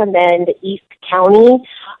really recommend East County.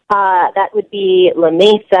 That would be La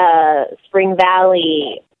Mesa, Spring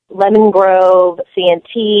Valley, Lemon Grove,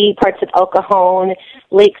 Santee, parts of El Cajon,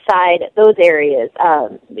 Lakeside, those areas.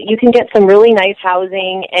 You can get some really nice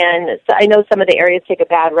housing, and so I know some of the areas take a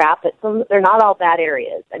bad rap, but they're not all bad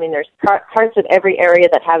areas. I mean, there's parts of every area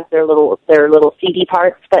that has their little seedy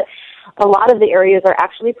parts, but a lot of the areas are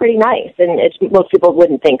actually pretty nice, and most people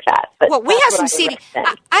wouldn't think that. But well, we have some seedy.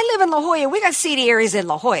 I live in La Jolla. We got seedy areas in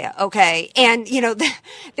La Jolla, okay? And,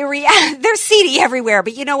 they're seedy everywhere.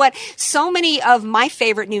 But you know what? So many of my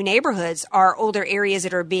favorite new neighborhoods are older areas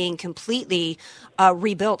that are being completely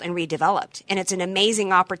rebuilt and redeveloped. And it's an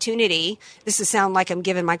amazing opportunity. This will sound like I'm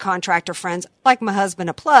giving my contractor friends, like my husband,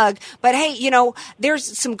 a plug. But, hey,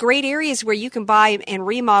 there's some great areas where you can buy and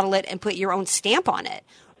remodel it and put your own stamp on it.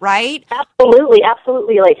 Right? Absolutely.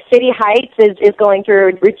 Like City Heights is going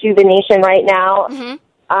through rejuvenation right now.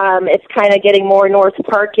 Mm-hmm. It's kind of getting more North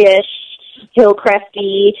Parkish,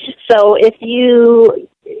 Hillcresty. So if you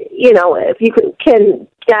can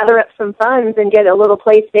gather up some funds and get a little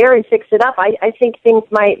place there and fix it up, I think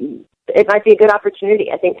it might be a good opportunity.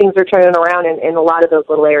 I think things are turning around in a lot of those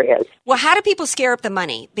little areas. Well, how do people scare up the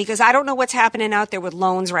money? Because I don't know what's happening out there with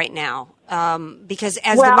loans right now. Because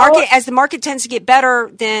as the market tends to get better,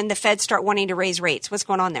 then the Feds start wanting to raise rates. What's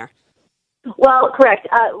going on there? Well, correct.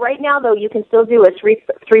 Right now, though, you can still do a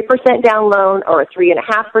 3% down loan or a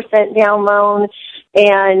 3.5% down loan,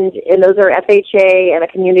 and those are FHA and a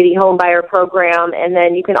community home buyer program. And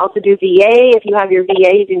then you can also do VA. If you have your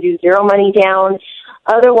VA, you can do zero money down.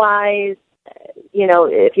 Otherwise,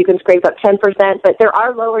 if you can scrape up 10%, but there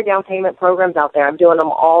are lower down payment programs out there. I'm doing them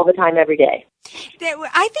all the time, every day.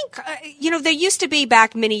 I think, there used to be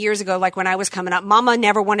back many years ago, like when I was coming up, Mama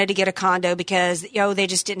never wanted to get a condo because, they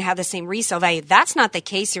just didn't have the same resale value. That's not the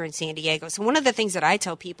case here in San Diego. So one of the things that I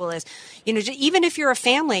tell people is, even if you're a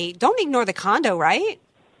family, don't ignore the condo, right?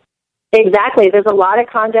 Exactly. There's a lot of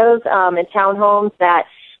condos and townhomes that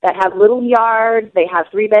have little yards. They have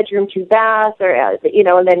 3-bedroom, 2 baths, or and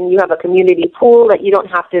then you have a community pool that you don't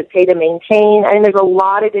have to pay to maintain. I mean, there's a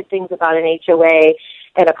lot of good things about an HOA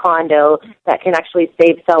and a condo that can actually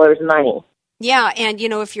save sellers money. Yeah, and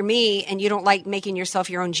if you're me and you don't like making yourself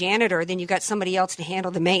your own janitor, then you got somebody else to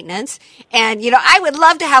handle the maintenance. And I would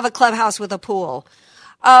love to have a clubhouse with a pool.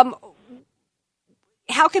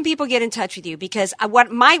 How can people get in touch with you? Because what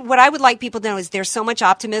I would like people to know is there's so much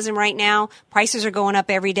optimism right now. Prices are going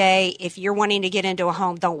up every day. If you're wanting to get into a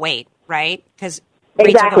home, don't wait, right? Because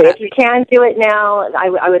exactly. If you can do it now,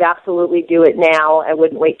 I would absolutely do it now. I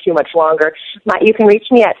wouldn't wait too much longer. You can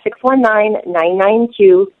reach me at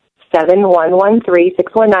 619-992-7113,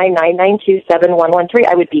 619-992-7113.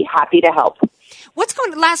 I would be happy to help.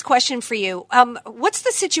 Last question for you. What's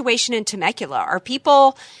the situation in Temecula?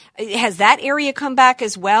 Has that area come back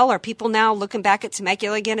as well? Are people now looking back at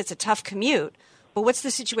Temecula again? It's a tough commute, but what's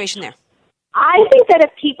the situation there? I think that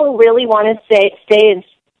if people really want to stay in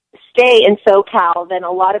SoCal, then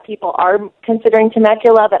a lot of people are considering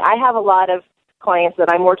Temecula, but I have a lot of clients that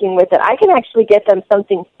I'm working with that I can actually get them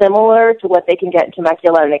something similar to what they can get in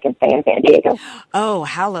Temecula and they can stay in San Diego. Oh,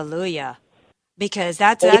 hallelujah. Because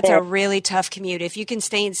that's a really tough commute. If you can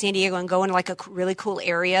stay in San Diego and go in like a really cool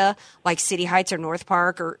area like City Heights or North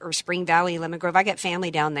Park or Spring Valley, Lemon Grove, I got family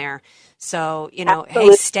down there. So, Absolutely.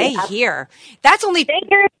 Hey, stay here. That's only... Stay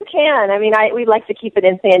here if you can. I mean, we'd like to keep it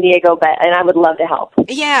in San Diego, and I would love to help.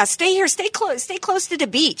 Yeah, stay here. Stay close to the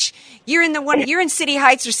beach. You're in City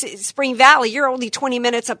Heights or Spring Valley. You're only 20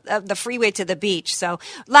 minutes up the freeway to the beach. So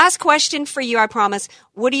last question for you, I promise.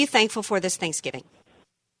 What are you thankful for this Thanksgiving?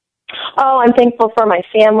 Oh, I'm thankful for my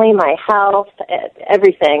family, my health,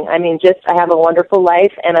 everything. I mean, I have a wonderful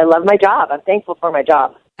life, and I love my job. I'm thankful for my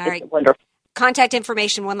job. All right. It's wonderful. Contact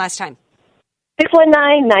information one last time.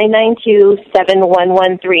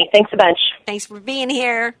 619-992-7113. Thanks a bunch. Thanks for being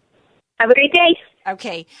here. Have a great day.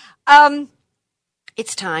 Okay.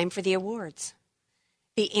 It's time for the awards.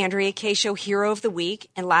 The Andrea Kaye Show Hero of the Week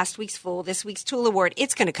and last week's Fool, this week's Tool Award.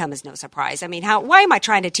 It's going to come as no surprise. I mean, why am I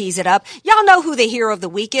trying to tease it up? Y'all know who the Hero of the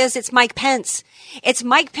Week is. It's Mike Pence. It's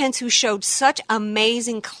Mike Pence who showed such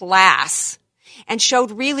amazing class and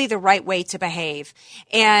showed really the right way to behave.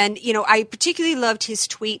 And, I particularly loved his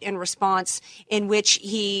tweet in response in which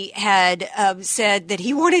he had said that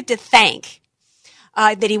he wanted to thank,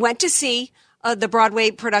 that he went to see the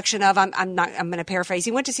Broadway production of, I'm going to paraphrase,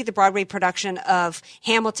 he went to see the Broadway production of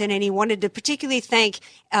Hamilton, and he wanted to particularly thank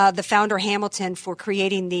the founder Hamilton for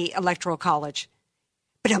creating the Electoral College.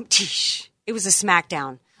 But it was a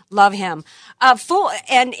smackdown. Love him.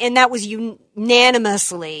 And that was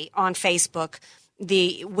unanimously on Facebook,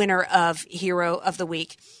 the winner of Hero of the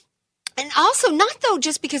Week. And also, not though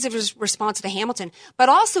just because of his response to Hamilton, but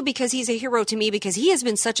also because he's a hero to me because he has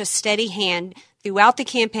been such a steady hand throughout the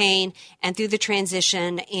campaign and through the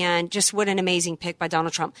transition, and just what an amazing pick by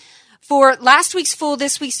Donald Trump. For last week's Fool,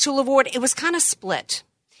 this week's Tool Award, it was kind of split.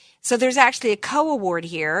 So there's actually a co-award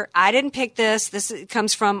here. I didn't pick this. This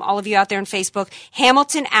comes from all of you out there on Facebook.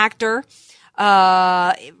 Hamilton actor,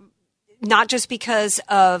 not just because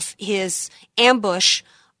of his ambush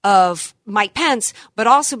of Mike Pence, but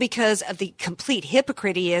also because of the complete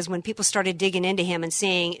hypocrite he is when people started digging into him and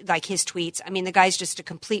seeing like his tweets. I mean, the guy's just a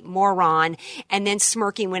complete moron, and then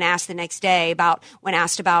smirking when asked the next day when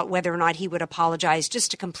asked about whether or not he would apologize,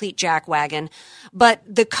 just a complete jackwagon. But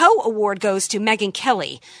the co-award goes to Megyn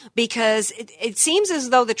Kelly because it seems as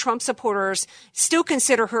though the Trump supporters still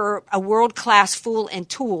consider her a world-class fool and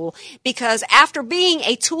tool, because after being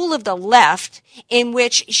a tool of the left in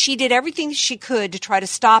which she did everything she could to try to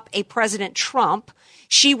stop a President Trump,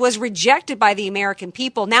 she was rejected by the American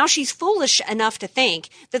people. Now she's foolish enough to think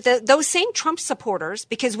that those same Trump supporters,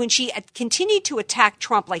 because when she continued to attack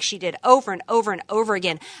Trump like she did over and over and over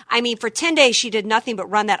again, I mean, for 10 days she did nothing but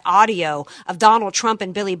run that audio of Donald Trump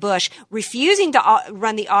and Billy Bush, refusing to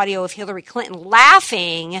run the audio of Hillary Clinton,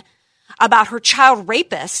 laughing about her child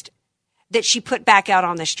rapist that she put back out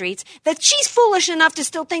on the streets, that she's foolish enough to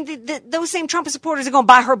still think that those same Trump supporters are going to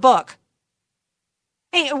buy her book.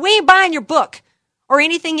 Hey, we ain't buying your book or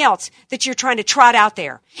anything else that you're trying to trot out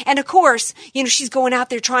there. And of course, she's going out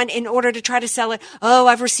there in order to try to sell it. Oh,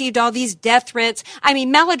 I've received all these death threats. I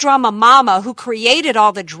mean, Melodrama Mama, who created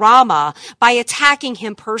all the drama by attacking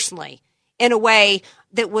him personally in a way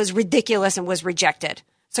that was ridiculous and was rejected.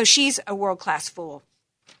 So she's a world-class fool.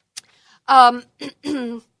 But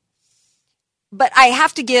I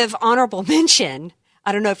have to give honorable mention.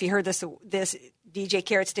 I don't know if you heard this DJ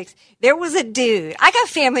Carrot Sticks. There was a dude. I got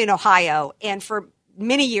family in Ohio, and for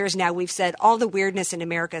many years now, we've said all the weirdness in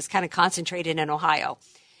America is kind of concentrated in Ohio.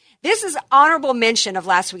 This is honorable mention of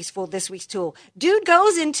last week's Fool, this week's Tool. Dude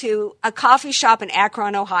goes into a coffee shop in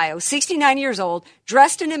Akron, Ohio, 69 years old,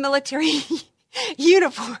 dressed in a military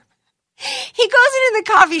uniform. He goes into the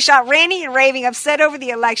coffee shop ranting and raving, upset over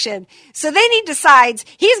the election. So then he decides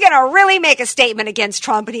he's going to really make a statement against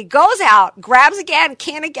Trump. And he goes out, grabs a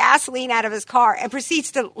can of gasoline out of his car, and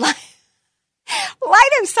proceeds to light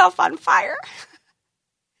himself on fire.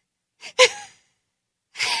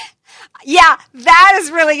 Yeah, that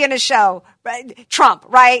is really going to show Trump,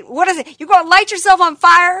 right? What is it? You're going to light yourself on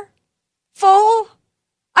fire? Fool?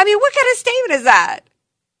 I mean, what kind of statement is that?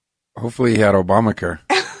 Hopefully he had Obamacare.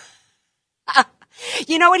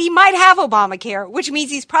 You know what? He might have Obamacare, which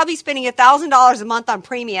means he's probably spending $1,000 a month on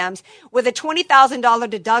premiums with a $20,000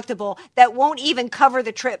 deductible that won't even cover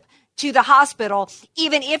the trip to the hospital,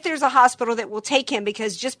 even if there's a hospital that will take him,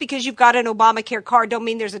 because just because you've got an Obamacare card don't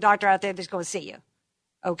mean there's a doctor out there that's going to see you.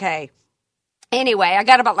 Okay. Anyway, I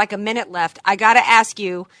got about a minute left. I got to ask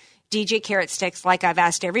you, DJ Carrot Sticks, like I've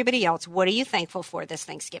asked everybody else, what are you thankful for this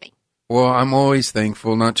Thanksgiving? Well, I'm always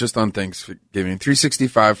thankful, not just on Thanksgiving,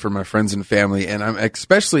 365 for my friends and family, and I'm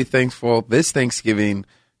especially thankful this Thanksgiving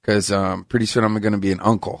because pretty soon I'm going to be an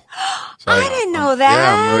uncle. So I didn't know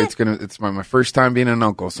that. Yeah, it's my first time being an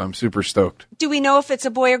uncle, so I'm super stoked. Do we know if it's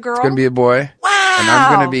a boy or girl? It's going to be a boy. Wow. And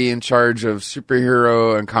I'm going to be in charge of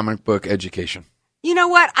superhero and comic book education. You know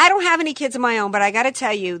what? I don't have any kids of my own, but I got to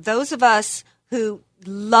tell you, those of us who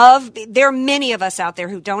there are many of us out there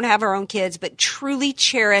who don't have our own kids, but truly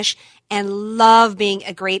cherish and love being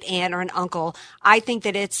a great aunt or an uncle. I think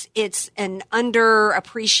that it's an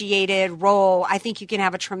underappreciated role. I think you can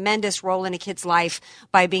have a tremendous role in a kid's life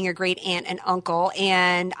by being a great aunt and uncle.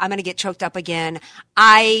 And I'm going to get choked up again.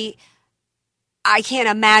 I can't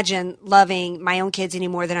imagine loving my own kids any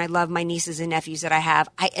more than I love my nieces and nephews that I have.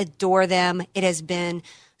 I adore them. It has been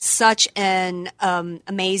such an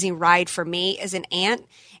amazing ride for me as an aunt.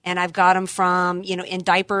 And I've got them from, in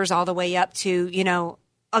diapers all the way up to,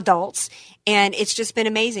 adults. And it's just been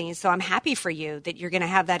amazing. And so I'm happy for you that you're going to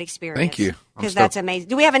have that experience. Thank you. Because that's amazing.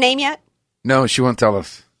 Do we have a name yet? No, she won't tell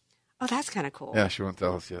us. Oh, that's kind of cool. Yeah, she won't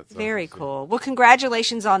tell us yet. So. Very cool. Well,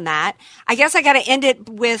 congratulations on that. I guess I got to end it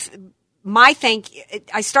with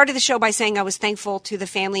I started the show by saying I was thankful to the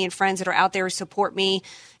family and friends that are out there who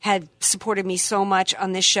had supported me so much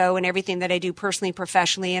on this show and everything that I do personally and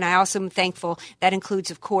professionally. And I also am thankful. That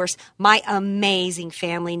includes, of course, my amazing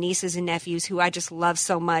family, nieces and nephews, who I just love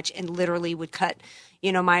so much and literally would cut,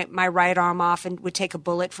 my right arm off and would take a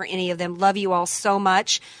bullet for any of them. Love you all so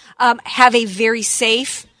much. Have a very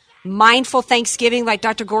safe, mindful Thanksgiving, like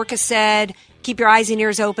Dr. Gorka said. Keep your eyes and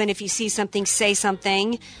ears open. If you see something, say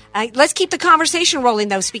something. Let's keep the conversation rolling,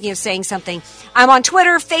 though, speaking of saying something. I'm on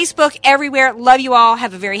Twitter, Facebook, everywhere. Love you all.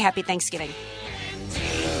 Have a very happy Thanksgiving.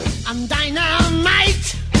 I'm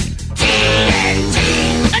dynamite. TNT.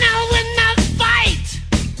 And I'll win the fight.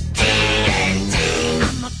 TNT.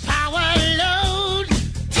 I'm a power load.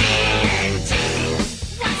 TNT.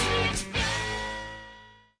 Watch me.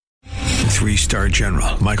 3-star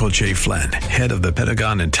General Michael J. Flynn, head of the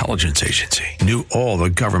Pentagon Intelligence Agency, knew all the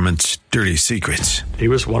government's dirty secrets. He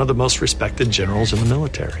was one of the most respected generals in the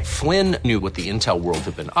military. Flynn knew what the intel world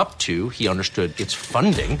had been up to. He understood its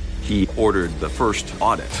funding. He ordered the first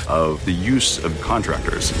audit of the use of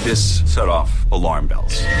contractors. This set off alarm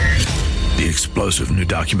bells. The explosive new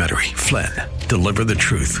documentary, Flynn, Deliver the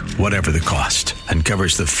Truth, Whatever the Cost,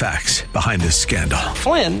 uncovers the facts behind this scandal.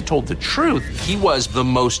 Flynn told the truth. He was the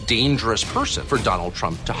most dangerous person for Donald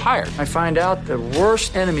Trump to hire. I find out the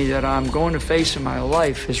worst enemy that I'm going to face in my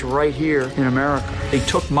life is right here in America. They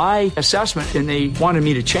took my assessment and they wanted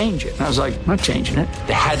me to change it. And I was like, I'm not changing it.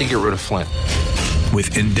 They had to get rid of Flynn.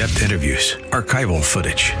 With in-depth interviews, archival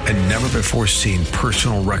footage, and never-before-seen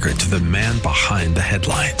personal records of the man behind the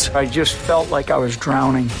headlines. I just felt like I was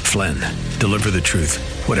drowning. Flynn, Deliver the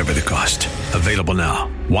Truth, Whatever the Cost. Available now.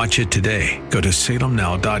 Watch it today. Go to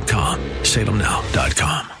salemnow.com.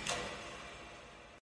 salemnow.com.